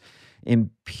congressional races.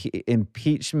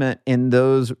 Impeachment in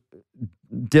those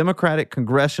Democratic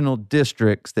congressional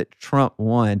districts that Trump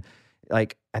won,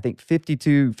 like I think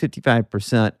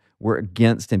 55% were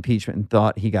against impeachment and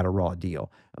thought he got a raw deal.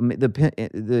 I mean,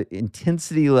 the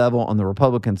intensity level on the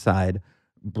Republican side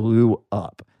blew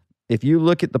up. If you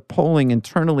look at the polling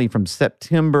internally from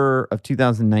September of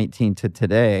 2019 to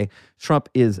today, Trump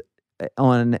is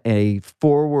on a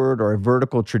forward or a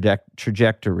vertical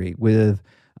trajectory with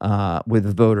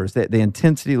voters. The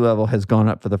intensity level has gone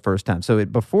up for the first time. So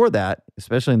before that,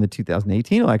 especially in the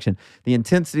 2018 election, the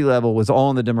intensity level was all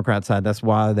on the Democrat side. That's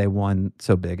why they won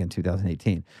so big in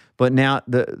 2018. But now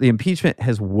the impeachment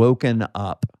has woken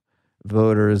up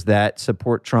voters that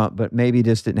support Trump, but maybe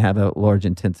just didn't have a large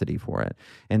intensity for it.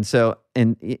 And so,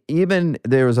 even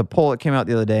there was a poll that came out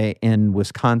the other day in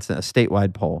Wisconsin, a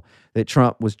statewide poll, that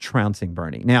Trump was trouncing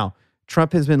Bernie. Now,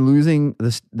 Trump has been losing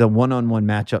the one-on-one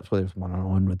matchups, whether it's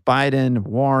one-on-one with Biden,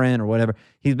 Warren, or whatever.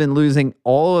 He's been losing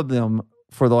all of them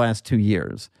for the last 2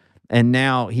 years. And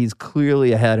now he's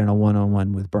clearly ahead in a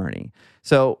one-on-one with Bernie.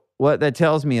 So what that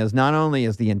tells me is not only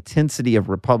is the intensity of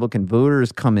Republican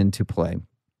voters come into play,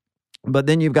 but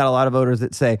then you've got a lot of voters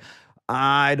that say,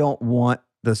 I don't want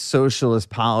the socialist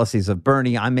policies of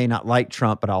Bernie. I may not like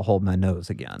Trump, but I'll hold my nose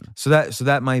again. So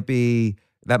that might be...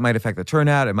 That might affect the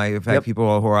turnout. It might affect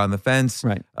people who are on the fence.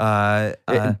 Right.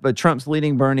 But Trump's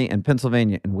leading Bernie in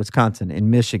Pennsylvania, in Wisconsin, in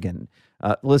Michigan.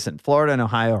 Listen, Florida and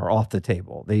Ohio are off the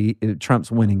table.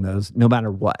 Trump's winning those no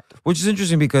matter what. Which is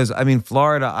interesting because, I mean,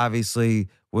 Florida obviously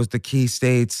was the key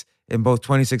states in both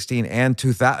 2016 and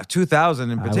 2000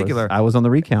 in particular. I was on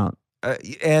the recount.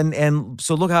 And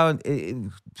so look how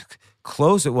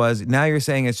close it was. Now you're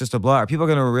saying it's just a blowout. Are people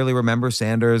going to really remember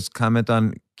Sanders' comment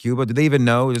on Cuba? Do they even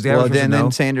know? Does the average person know?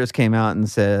 Then Sanders came out and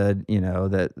said,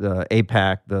 that the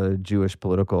AIPAC, the Jewish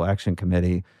Political Action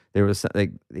Committee, there was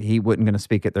he wasn't going to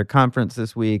speak at their conference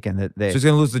this week, and that so he's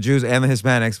going to lose the Jews and the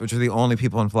Hispanics, which are the only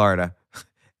people in Florida.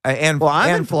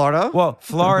 I'm in Florida. Well,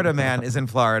 Florida man is in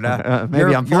Florida.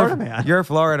 Maybe I'm Florida man. You're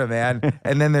Florida man,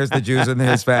 and then there's the Jews and the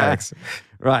Hispanics.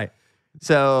 Right.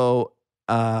 So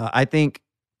I think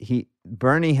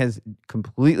Bernie has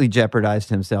completely jeopardized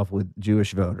himself with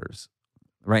Jewish voters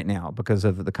right now because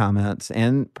of the comments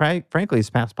and frankly his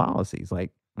past policies.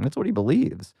 Like, that's what he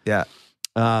believes. Yeah.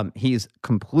 He's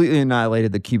completely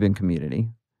annihilated the Cuban community,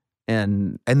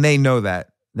 and they know that.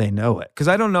 They know it. Because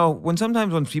I don't know,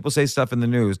 sometimes when people say stuff in the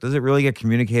news, does it really get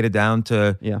communicated down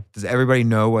to, does everybody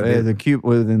know what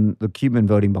within the Cuban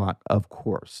voting bloc? Of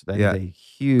course. That is a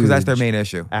huge... Because that's their main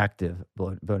issue. Active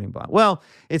voting bloc. Well,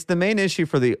 it's the main issue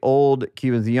for the old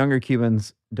Cubans. The younger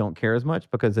Cubans don't care as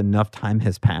much because enough time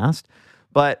has passed.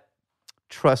 But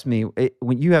trust me,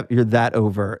 when you're that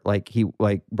overt, like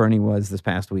Bernie was this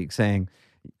past week, saying,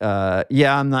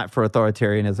 I'm not for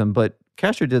authoritarianism, but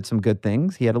Castro did some good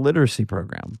things. He had a literacy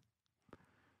program.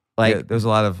 There's a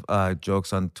lot of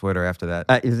jokes on Twitter after that.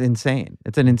 It's insane.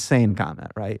 It's an insane comment,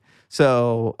 right?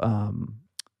 So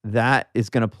that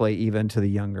is going to play even to the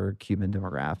younger Cuban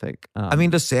demographic.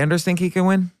 Does Sanders think he can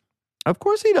win? Of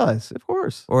course he does. Of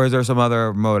course. Or is there some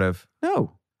other motive?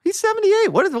 No. He's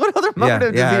 78. What other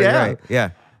motive does he have? Right. Yeah.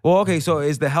 Well, okay, so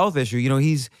is the health issue,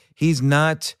 he's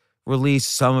not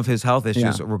released some of his health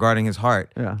issues regarding his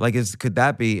heart. Yeah. Could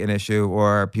that be an issue,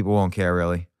 or people won't care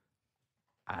really?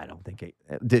 I don't think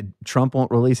Trump won't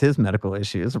release his medical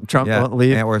issues. Trump won't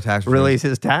release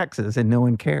his taxes, and no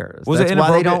one cares. That's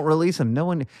why they don't release them. No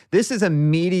one. This is a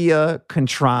media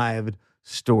contrived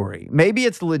story. Maybe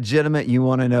it's legitimate. You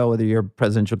want to know whether your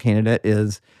presidential candidate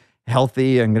is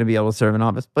healthy and going to be able to serve in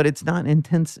office, but it's not an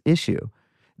intense issue.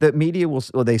 The media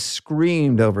they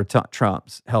screamed over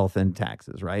Trump's health and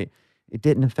taxes, right? It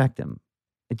didn't affect him.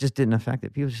 It just didn't affect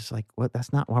it. People were just like, what?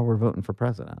 That's not why we're voting for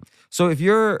president. So if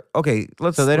you're,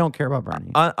 so they don't care about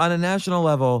Bernie. On a national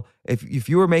level, if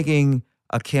you were making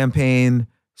a campaign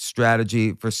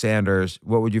strategy for Sanders,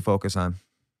 what would you focus on?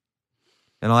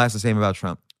 And I'll ask the same about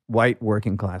Trump. White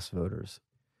working class voters.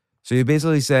 So you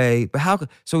basically say, but how?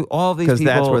 So all these people, because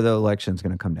that's where the election's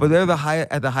going to come down. But they're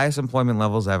at the highest employment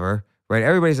levels ever, right?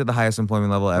 Everybody's at the highest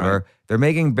employment level ever. Right. They're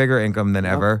making bigger income than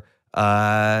ever.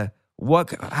 How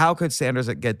could Sanders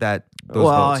get those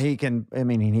votes? He can.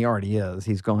 He already is.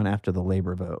 He's going after the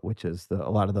labor vote, which is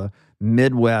a lot of the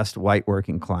Midwest white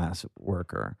working class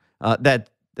worker.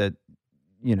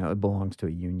 It belongs to a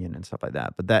union and stuff like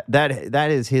that. But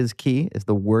that is his key, is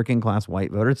the working class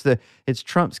white voter. It's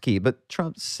Trump's key, but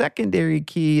Trump's secondary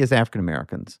key is African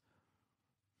Americans.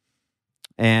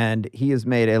 And he has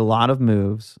made a lot of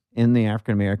moves in the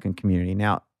African American community.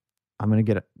 Now, I'm going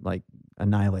to get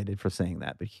annihilated for saying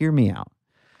that, but hear me out.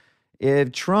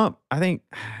 If Trump, I think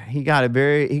he got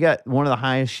one of the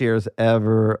highest shares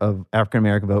ever of African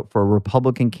American vote for a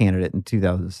Republican candidate in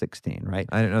 2016, right?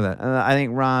 I didn't know that. I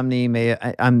think Romney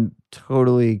I'm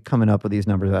totally coming up with these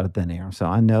numbers out of thin air, so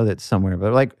I know that somewhere,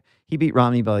 but he beat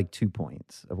Romney by 2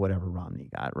 points of whatever Romney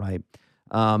got, right?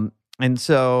 And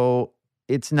so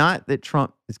it's not that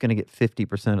Trump is going to get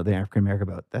 50% of the African American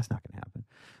vote. That's not going to happen.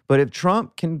 But if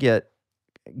Trump can get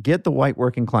the white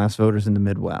working class voters in the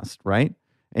Midwest, right?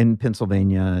 In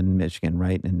Pennsylvania and Michigan,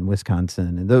 right? And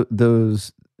Wisconsin, and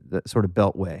those sort of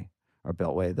the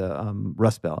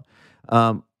Rust Belt.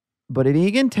 But if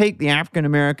he can take the African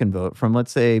American vote from,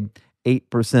 let's say,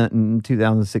 8% in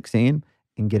 2016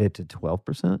 and get it to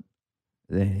 12%,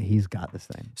 then he's got this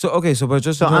thing. So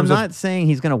I'm not saying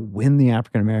he's going to win the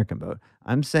African American vote.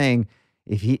 I'm saying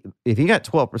if he got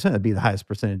 12%, it'd be the highest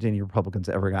percentage any Republicans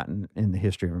ever gotten in the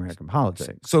history of American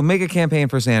politics. So make a campaign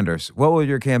for Sanders. What would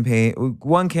your campaign?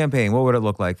 What would it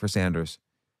look like for Sanders?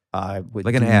 I would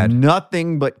an ad.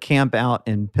 Nothing but camp out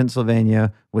in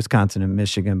Pennsylvania, Wisconsin, and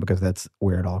Michigan, because that's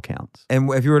where it all counts. And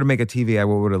if you were to make a TV ad,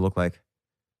 what would it look like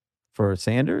for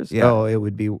Sanders? Yeah. Oh, it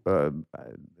would be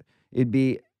it'd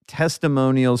be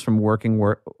testimonials from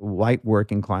white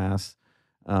working class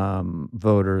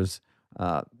voters.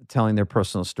 Telling their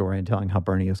personal story and telling how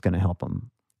Bernie is going to help them.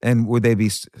 And would they be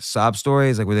sob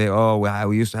stories? Would they,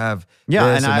 we used to have this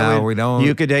and now we don't?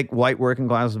 You could take white working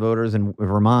class voters in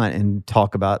Vermont and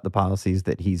talk about the policies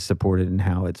that he's supported and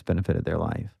how it's benefited their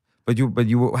life. But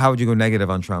how would you go negative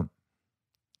on Trump?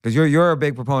 Because you're a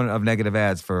big proponent of negative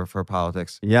ads for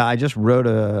politics. Yeah, I just wrote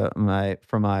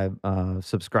for my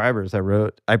subscribers.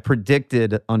 I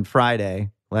predicted on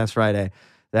last Friday,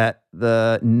 that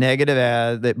the negative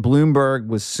ad, that Bloomberg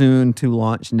was soon to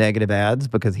launch negative ads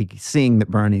because he's seeing that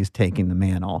Bernie's taking the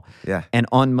mantle. Yeah. And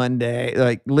on Monday,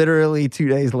 like literally 2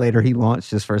 days later, he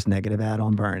launched his first negative ad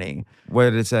on Bernie. What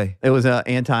did it say? It was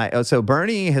so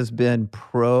Bernie has been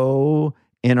pro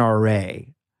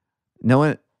NRA. No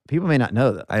one, people may not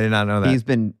know that. I did not know that. He's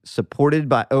been supported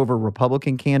by over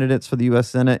Republican candidates for the U.S.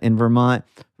 Senate in Vermont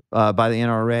by the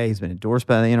NRA. He's been endorsed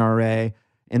by the NRA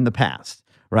in the past,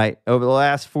 right? Over the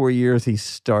last 4 years, he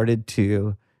started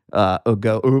to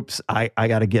go, oops, I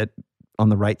got to get on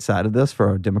the right side of this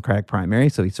for a Democratic primary.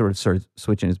 So he sort of started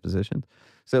switching his positions.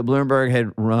 So Bloomberg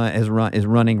is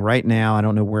running right now. I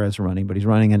don't know where it's running, but he's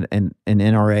running an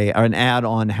NRA or an ad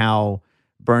on how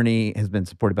Bernie has been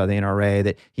supported by the NRA,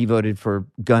 that he voted for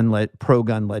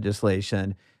pro-gun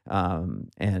legislation,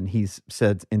 and he's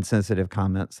said insensitive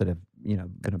comments that have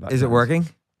been about. Is it working?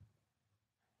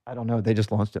 I don't know. They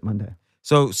just launched it Monday.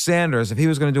 So Sanders, if he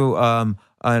was going to do an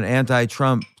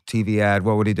anti-Trump TV ad,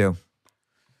 what would he do?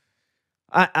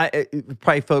 I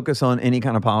probably focus on any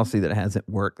kind of policy that hasn't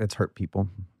worked, that's hurt people.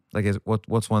 Like,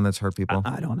 what's one that's hurt people?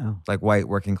 I don't know. Like white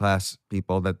working class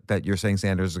people that you're saying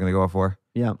Sanders is going to go for?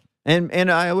 Yeah. And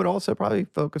I would also probably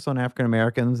focus on African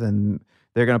Americans, and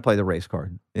they're going to play the race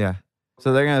card. Yeah.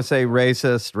 So they're going to say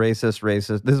racist, racist,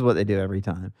 racist. This is what they do every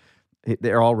time.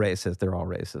 They're all racist. They're all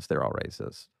racist. They're all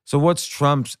racist. So what's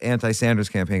Trump's anti-Sanders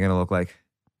campaign going to look like?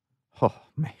 Oh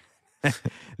man,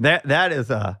 that's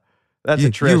a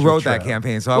treasure. You wrote trove. that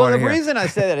campaign, so I want to hear. hear. The reason I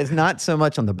say that is not so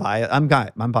much on the bias. I'm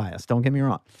biased. Don't get me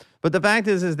wrong. But the fact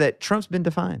is that Trump's been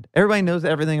defined. Everybody knows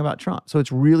everything about Trump. So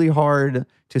it's really hard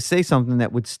to say something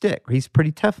that would stick. He's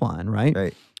pretty Teflon, right?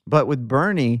 Right. But with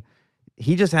Bernie,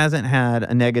 he just hasn't had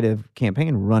a negative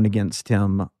campaign run against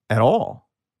him at all,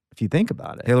 if you think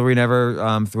about it. Hillary never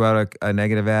threw out a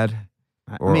negative ad?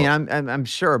 I mean, I'm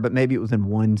sure, but maybe it was in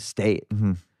one state,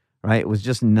 right? It was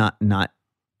just not,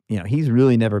 he's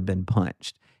really never been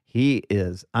punched.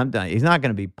 I'm done. He's not going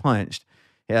to be punched.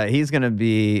 Yeah, he's going to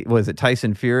be,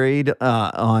 Tyson Furied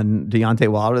on Deontay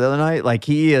Wilder the other night? Like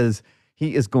he is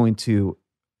going to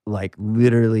like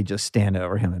literally just stand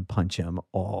over him and punch him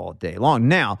all day long.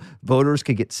 Now, voters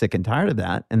could get sick and tired of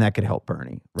that, and that could help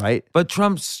Bernie, right? But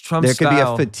Trump's there could be a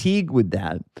style. fatigue with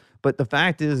that. But the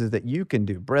fact is that you can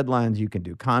do breadlines, you can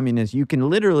do communists, you can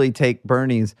literally take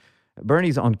Bernie's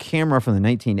on camera from the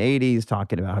 1980s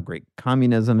talking about how great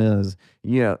communism is.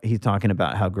 He's talking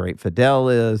about how great Fidel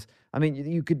is. I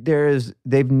mean,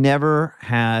 they've never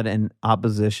had an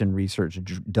opposition research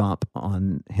dump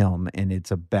on him, and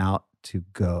it's about to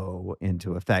go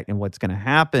into effect. And what's going to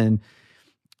happen,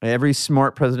 every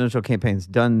smart presidential campaign's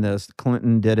done this.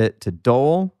 Clinton did it to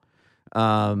Dole,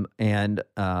 and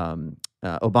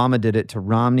Obama did it to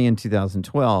Romney in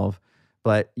 2012,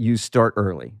 but you start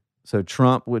early. So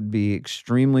Trump would be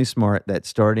extremely smart that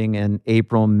starting in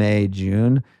April, May,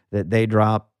 June, that they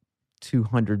drop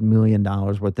 $200 million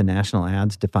worth of national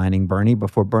ads defining Bernie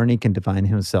before Bernie can define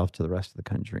himself to the rest of the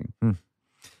country.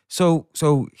 So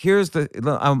here's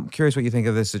I'm curious what you think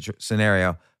of this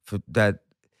scenario that,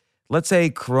 let's say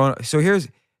Corona. So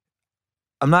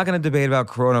I'm not going to debate about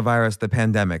coronavirus, the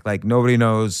pandemic. Like nobody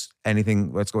knows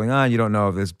anything what's going on. You don't know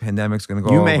if this pandemic's going to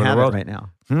go You over may the have world. it right now.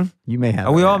 You may have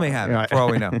it. We right all now. may have it, Right. for all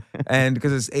we know. And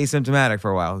because it's asymptomatic for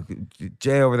a while.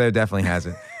 Jay over there definitely has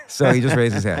it. So he just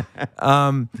raised his hand.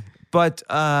 But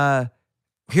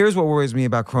here's what worries me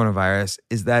about coronavirus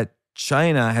is that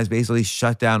China has basically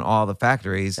shut down all the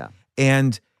factories. Yeah.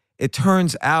 And it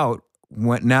turns out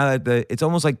now that it's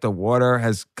almost like the water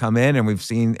has come in and we've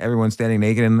seen everyone standing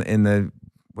naked in the,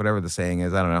 whatever the saying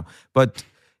is, I don't know. But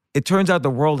it turns out the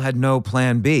world had no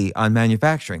plan B on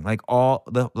manufacturing. Like all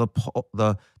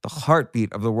the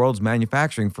heartbeat of the world's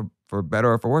manufacturing, for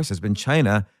better or for worse, has been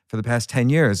China for the past 10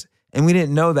 years. And we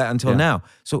didn't know that until now.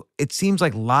 So it seems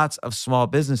like lots of small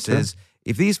businesses,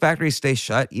 if these factories stay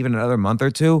shut even another month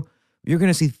or two, you're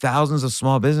going to see thousands of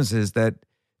small businesses that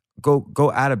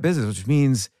go out of business, which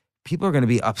means people are going to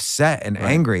be upset and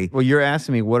angry. Well, you're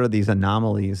asking me what are these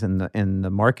anomalies in the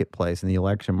marketplace, in the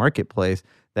election marketplace,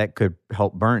 that could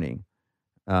help Bernie.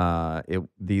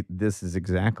 This is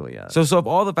exactly it. So if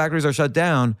all the factories are shut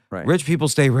down, rich people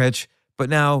stay rich, but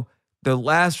now the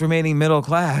last remaining middle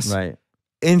class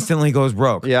instantly goes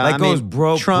broke. Yeah, goes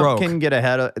broke. Trump can get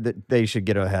ahead of. They should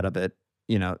get ahead of it.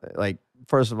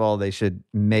 First of all, they should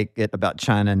make it about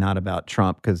China, not about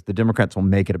Trump, because the Democrats will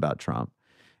make it about Trump.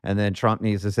 And then Trump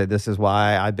needs to say, this is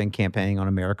why I've been campaigning on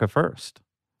America first.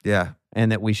 Yeah.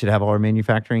 And that we should have all our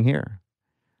manufacturing here.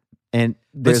 And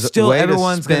but still,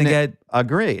 everyone's going to get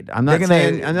agreed. I'm not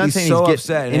saying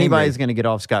anybody's going to get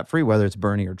off scot-free, whether it's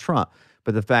Bernie or Trump.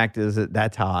 But the fact is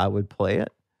that's how I would play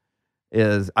it.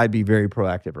 is I'd be very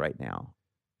proactive right now.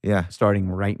 Yeah. Starting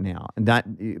right now. And that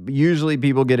usually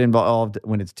people get involved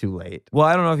when it's too late. Well,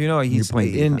 I don't know if you know, he's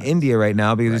playing in defense. India right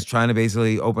now because Right. he's trying to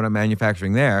basically open up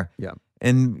manufacturing there. Yeah.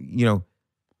 And,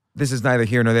 this is neither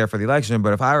here nor there for the election,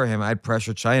 but if I were him, I'd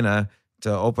pressure China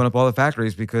to open up all the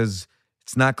factories because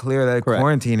it's not clear that Correct.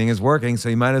 quarantining is working. So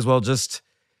you might as well just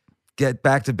get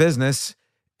back to business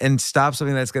and stop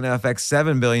something that's going to affect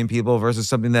 7 billion people versus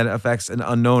something that affects an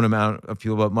unknown amount of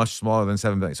people, but much smaller than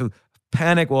 7 billion. So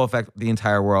panic will affect the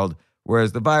entire world,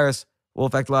 whereas the virus will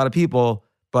affect a lot of people,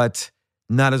 but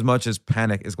not as much as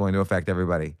panic is going to affect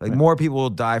everybody. Like more people will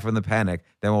die from the panic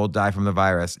than will die from the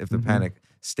virus if the panic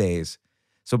stays.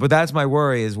 So, but that's my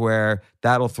worry is where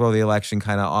that'll throw the election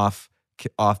kind of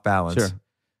off balance. Sure.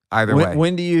 Either way.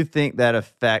 When do you think that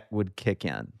effect would kick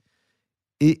in?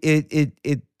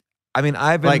 I mean,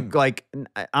 I've been Like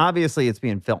obviously it's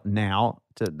being felt now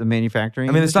to the manufacturing.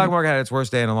 I mean, the industry. stock market had its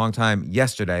worst day in a long time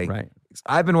yesterday. Right.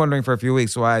 I've been wondering for a few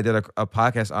weeks why I did a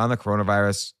podcast on the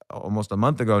coronavirus almost a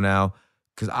month ago now,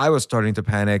 because I was starting to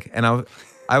panic, and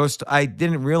I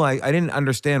didn't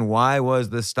understand why was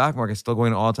the stock market still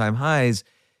going to all-time highs,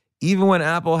 even when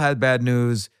Apple had bad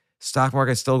news. Stock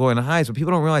market's still going to highs, but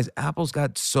people don't realize Apple's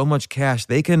got so much cash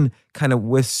they can kind of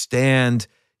withstand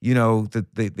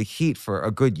the heat for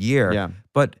a good year. Yeah.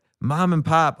 But mom and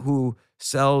pop who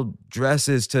sell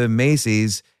dresses to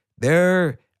Macy's,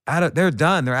 they're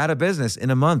done. They're out of business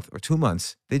in a month or 2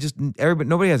 months.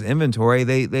 Nobody has inventory.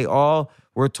 They all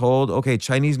were told, okay,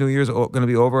 Chinese New Year's going to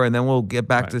be over, and then we'll get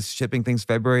back to shipping things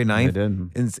February 9th.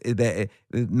 They didn't.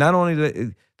 And not only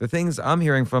the things I'm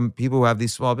hearing from people who have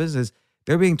these small businesses,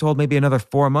 they're being told maybe another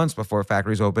 4 months before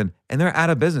factories open, and they're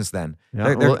out of business then.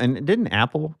 Yeah. And didn't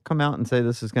Apple come out and say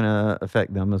this is going to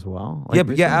affect them as well?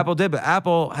 Apple did, but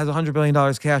Apple has $100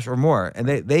 billion cash or more, and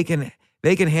they can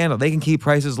handle. They can keep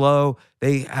prices low.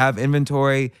 They have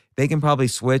inventory. They can probably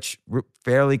switch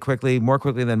fairly quickly, more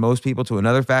quickly than most people, to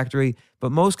another factory.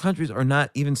 But most countries are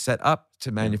not even set up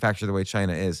to manufacture the way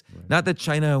China is. Right. Not that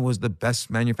China was the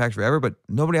best manufacturer ever, but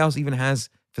nobody else even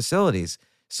has facilities.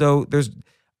 So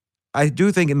I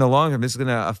do think in the long term, this is going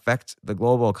to affect the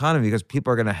global economy because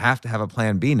people are going to have a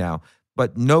plan B now.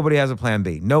 But nobody has a plan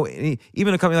B.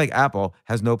 Even a company like Apple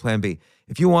has no plan B.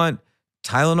 If you want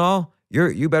Tylenol,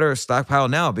 you better stockpile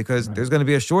now because there's going to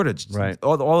be a shortage. Right.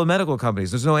 All the medical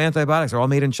companies, there's no antibiotics. They're all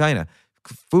made in China.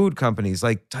 Food companies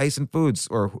like Tyson Foods,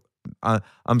 or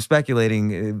I'm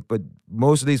speculating, but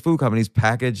most of these food companies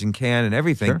package and can and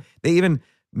everything. Sure. They even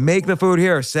make the food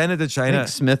here, send it to I China. think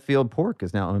Smithfield Pork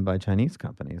is now owned by a Chinese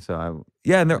company. So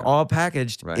and they're all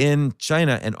packaged in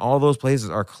China, and all those places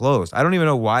are closed. I don't even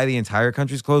know why the entire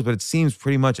country's closed, but it seems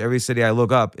pretty much every city I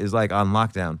look up is like on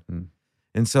lockdown.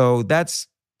 And so that's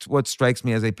what strikes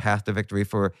me as a path to victory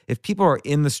for if people are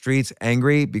in the streets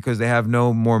angry because they have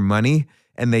no more money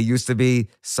and they used to be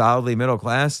solidly middle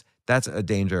class, that's a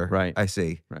danger I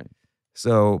see. Right.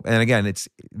 So, and again,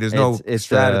 there's no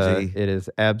strategy. It is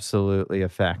absolutely a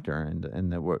factor,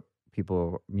 and that what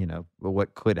people,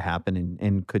 what could happen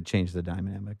and could change the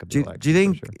dynamic of the election. Do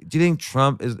you think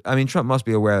Trump is? I mean, Trump must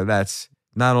be aware that that's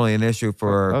not only an issue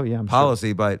for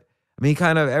policy, but I mean,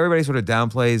 everybody sort of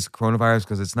downplays coronavirus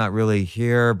because it's not really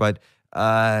here. But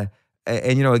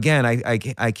again,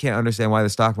 I can't understand why the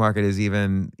stock market is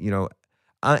even,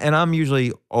 and I'm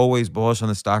usually always bullish on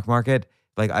the stock market.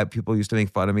 Like people used to make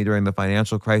fun of me during the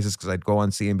financial crisis because I'd go on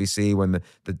CNBC when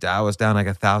the Dow was down like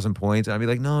 1,000 points, and I'd be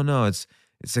like, no, it's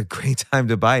a great time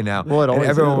to buy now. Well, and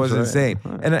everyone was right? insane,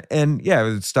 Right. and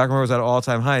the stock market was at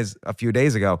all-time highs a few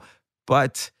days ago,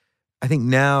 but I think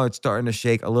now it's starting to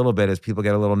shake a little bit as people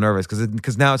get a little nervous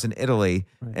because now it's in Italy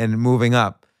and moving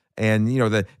up. And,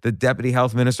 the deputy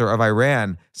health minister of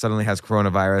Iran suddenly has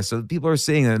coronavirus. So people are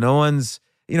seeing that no one's,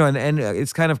 and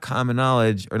it's kind of common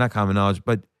knowledge, or not common knowledge,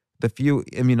 but the few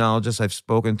immunologists I've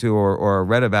spoken to or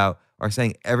read about are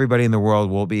saying everybody in the world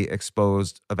will be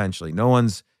exposed eventually. No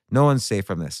one's safe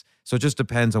from this. So it just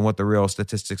depends on what the real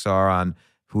statistics are on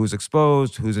who's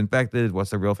exposed, who's infected, what's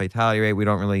the real fatality rate. We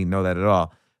don't really know that at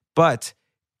all. But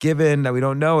given that we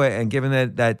don't know it, and given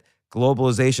that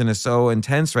globalization is so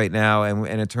intense right now,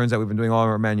 and it turns out we've been doing all of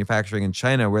our manufacturing in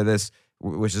China,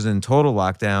 which is in total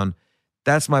lockdown,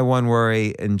 that's my one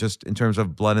worry, and just in terms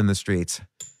of blood in the streets,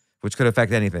 which could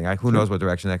affect anything. Who knows what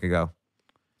direction that could go?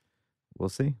 We'll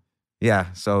see.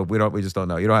 Yeah, so we just don't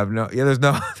know. You don't have there's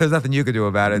nothing you could do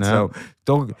about it. No. So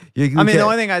don't. The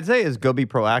only thing I'd say is go be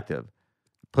proactive.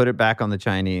 Put it back on the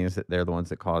Chinese. They're the ones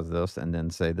that caused this, and then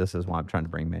say this is why I'm trying to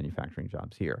bring manufacturing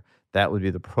jobs here. That would be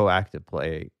the proactive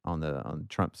play on the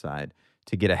Trump side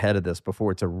to get ahead of this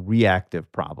before it's a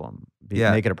reactive problem.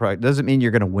 Make it a product. Doesn't mean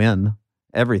you're going to win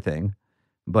everything,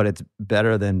 but it's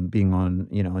better than being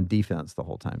on defense the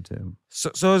whole time too.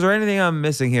 So is there anything I'm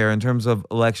missing here in terms of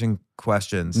election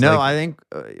questions? No, I think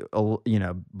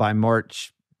by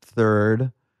March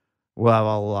 3rd we'll have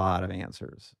a lot of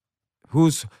answers.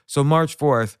 So March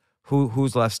 4th,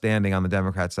 who's left standing on the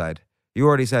Democrat side? You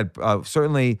already said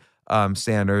certainly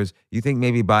Sanders. You think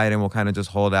maybe Biden will kind of just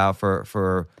hold out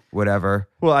for whatever?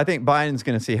 Well, I think Biden's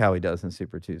going to see how he does in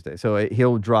Super Tuesday. So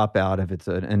he'll drop out if it's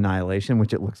an annihilation,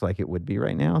 which it looks like it would be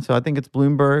right now. So I think it's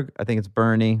Bloomberg. I think it's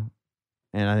Bernie.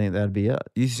 And I think that'd be it.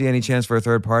 You see any chance for a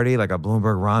third party, like a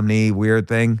Bloomberg-Romney weird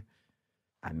thing?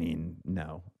 I mean,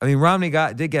 no. I mean, Romney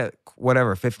did get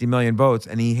 50 million votes,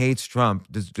 and he hates Trump.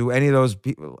 Do any of those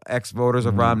people, ex-voters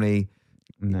of Romney?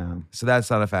 No. So that's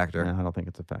not a factor. No, I don't think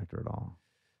it's a factor at all.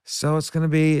 So it's gonna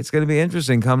be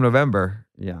interesting come November.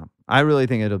 Yeah, I really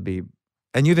think it'll be.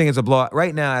 And you think it's a blowout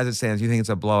right now, as it stands? You think it's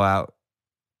a blowout,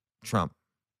 Trump?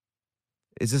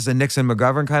 Is this a Nixon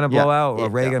McGovern kind of blowout, or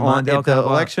Reagan Mondale? If the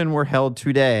election were held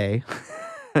today,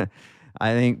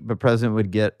 I think the president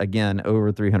would get again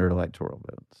over 300 electoral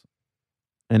votes.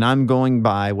 And I'm going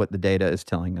by what the data is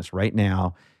telling us right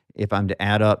now. If I'm to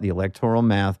add up the electoral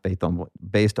math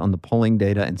based on the polling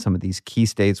data in some of these key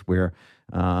states where,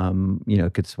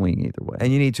 it could swing either way.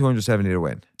 And you need 270 to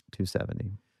win.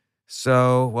 270.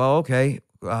 So, well, okay.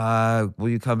 Will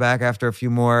you come back after a few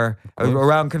more,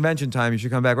 around convention time? You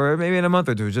should come back, or maybe in a month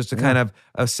or two, just to kind of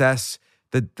assess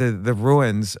the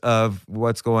ruins of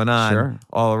what's going on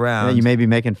all around. Yeah, you may be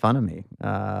making fun of me,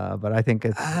 but I think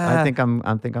I'm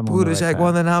Buttigieg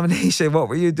won the nomination. What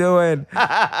were you doing?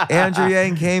 Andrew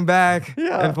Yang came back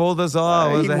and pulled us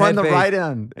all. He won the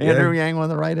write-in. Andrew Yang won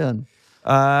the write-in.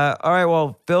 All right.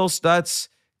 Well, Phil Stutts,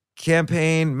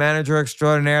 campaign manager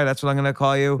extraordinaire. That's what I'm going to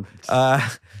call you.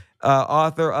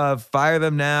 Author of Fire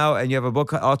Them Now, and you have a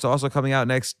book also coming out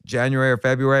next January or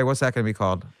February. What's that going to be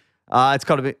called? It's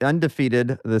called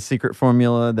Undefeated, the secret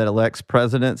formula that elects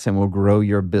presidents and will grow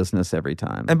your business every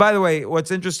time. And by the way,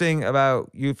 what's interesting about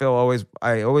you, Phil,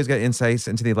 I always get insights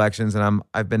into the elections, and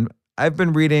I've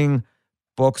been reading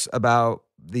books about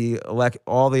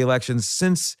all the elections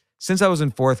since I was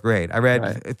in fourth grade. I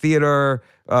read Theodore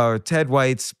Ted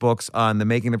White's books on the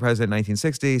making of the president in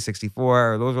 1960,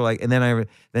 64. Those were and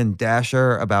then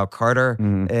Dasher about Carter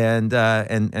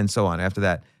and so on after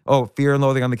that. Oh, Fear and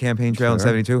Loathing on the Campaign Trail in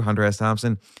 72, Hunter S.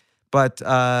 Thompson. But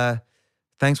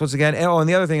thanks once again. And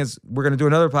the other thing is we're going to do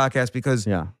another podcast because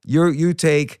you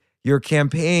take your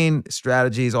campaign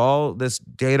strategies, all this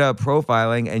data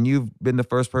profiling, and you've been the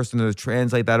first person to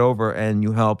translate that over, and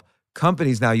you help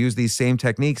companies now use these same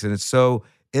techniques, and it's so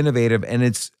innovative, and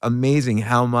it's amazing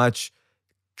how much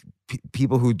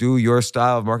people who do your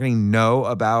style of marketing know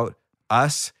about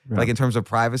us, like in terms of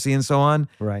privacy and so on.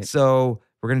 Right. So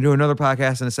we're going to do another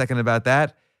podcast in a second about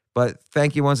that. But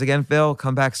thank you once again, Phil.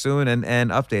 Come back soon and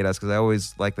update us because I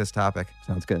always like this topic.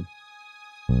 Sounds good.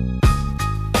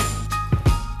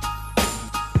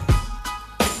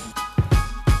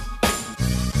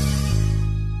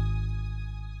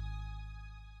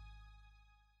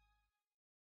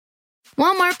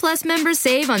 Walmart Plus members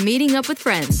save on meeting up with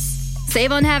friends.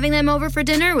 Save on having them over for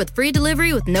dinner with free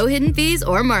delivery with no hidden fees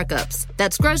or markups.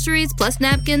 That's groceries plus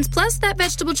napkins plus that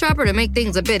vegetable chopper to make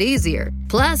things a bit easier.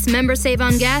 Plus, members save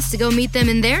on gas to go meet them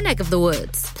in their neck of the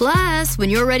woods. Plus, when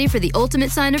you're ready for the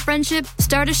ultimate sign of friendship,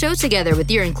 start a show together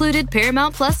with your included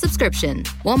Paramount Plus subscription.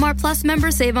 Walmart Plus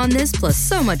members save on this plus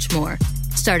so much more.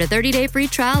 Start a 30-day free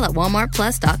trial at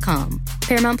walmartplus.com.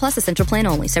 Paramount Plus Essential Plan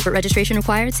only. Separate registration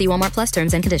required. See Walmart Plus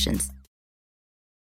terms and conditions.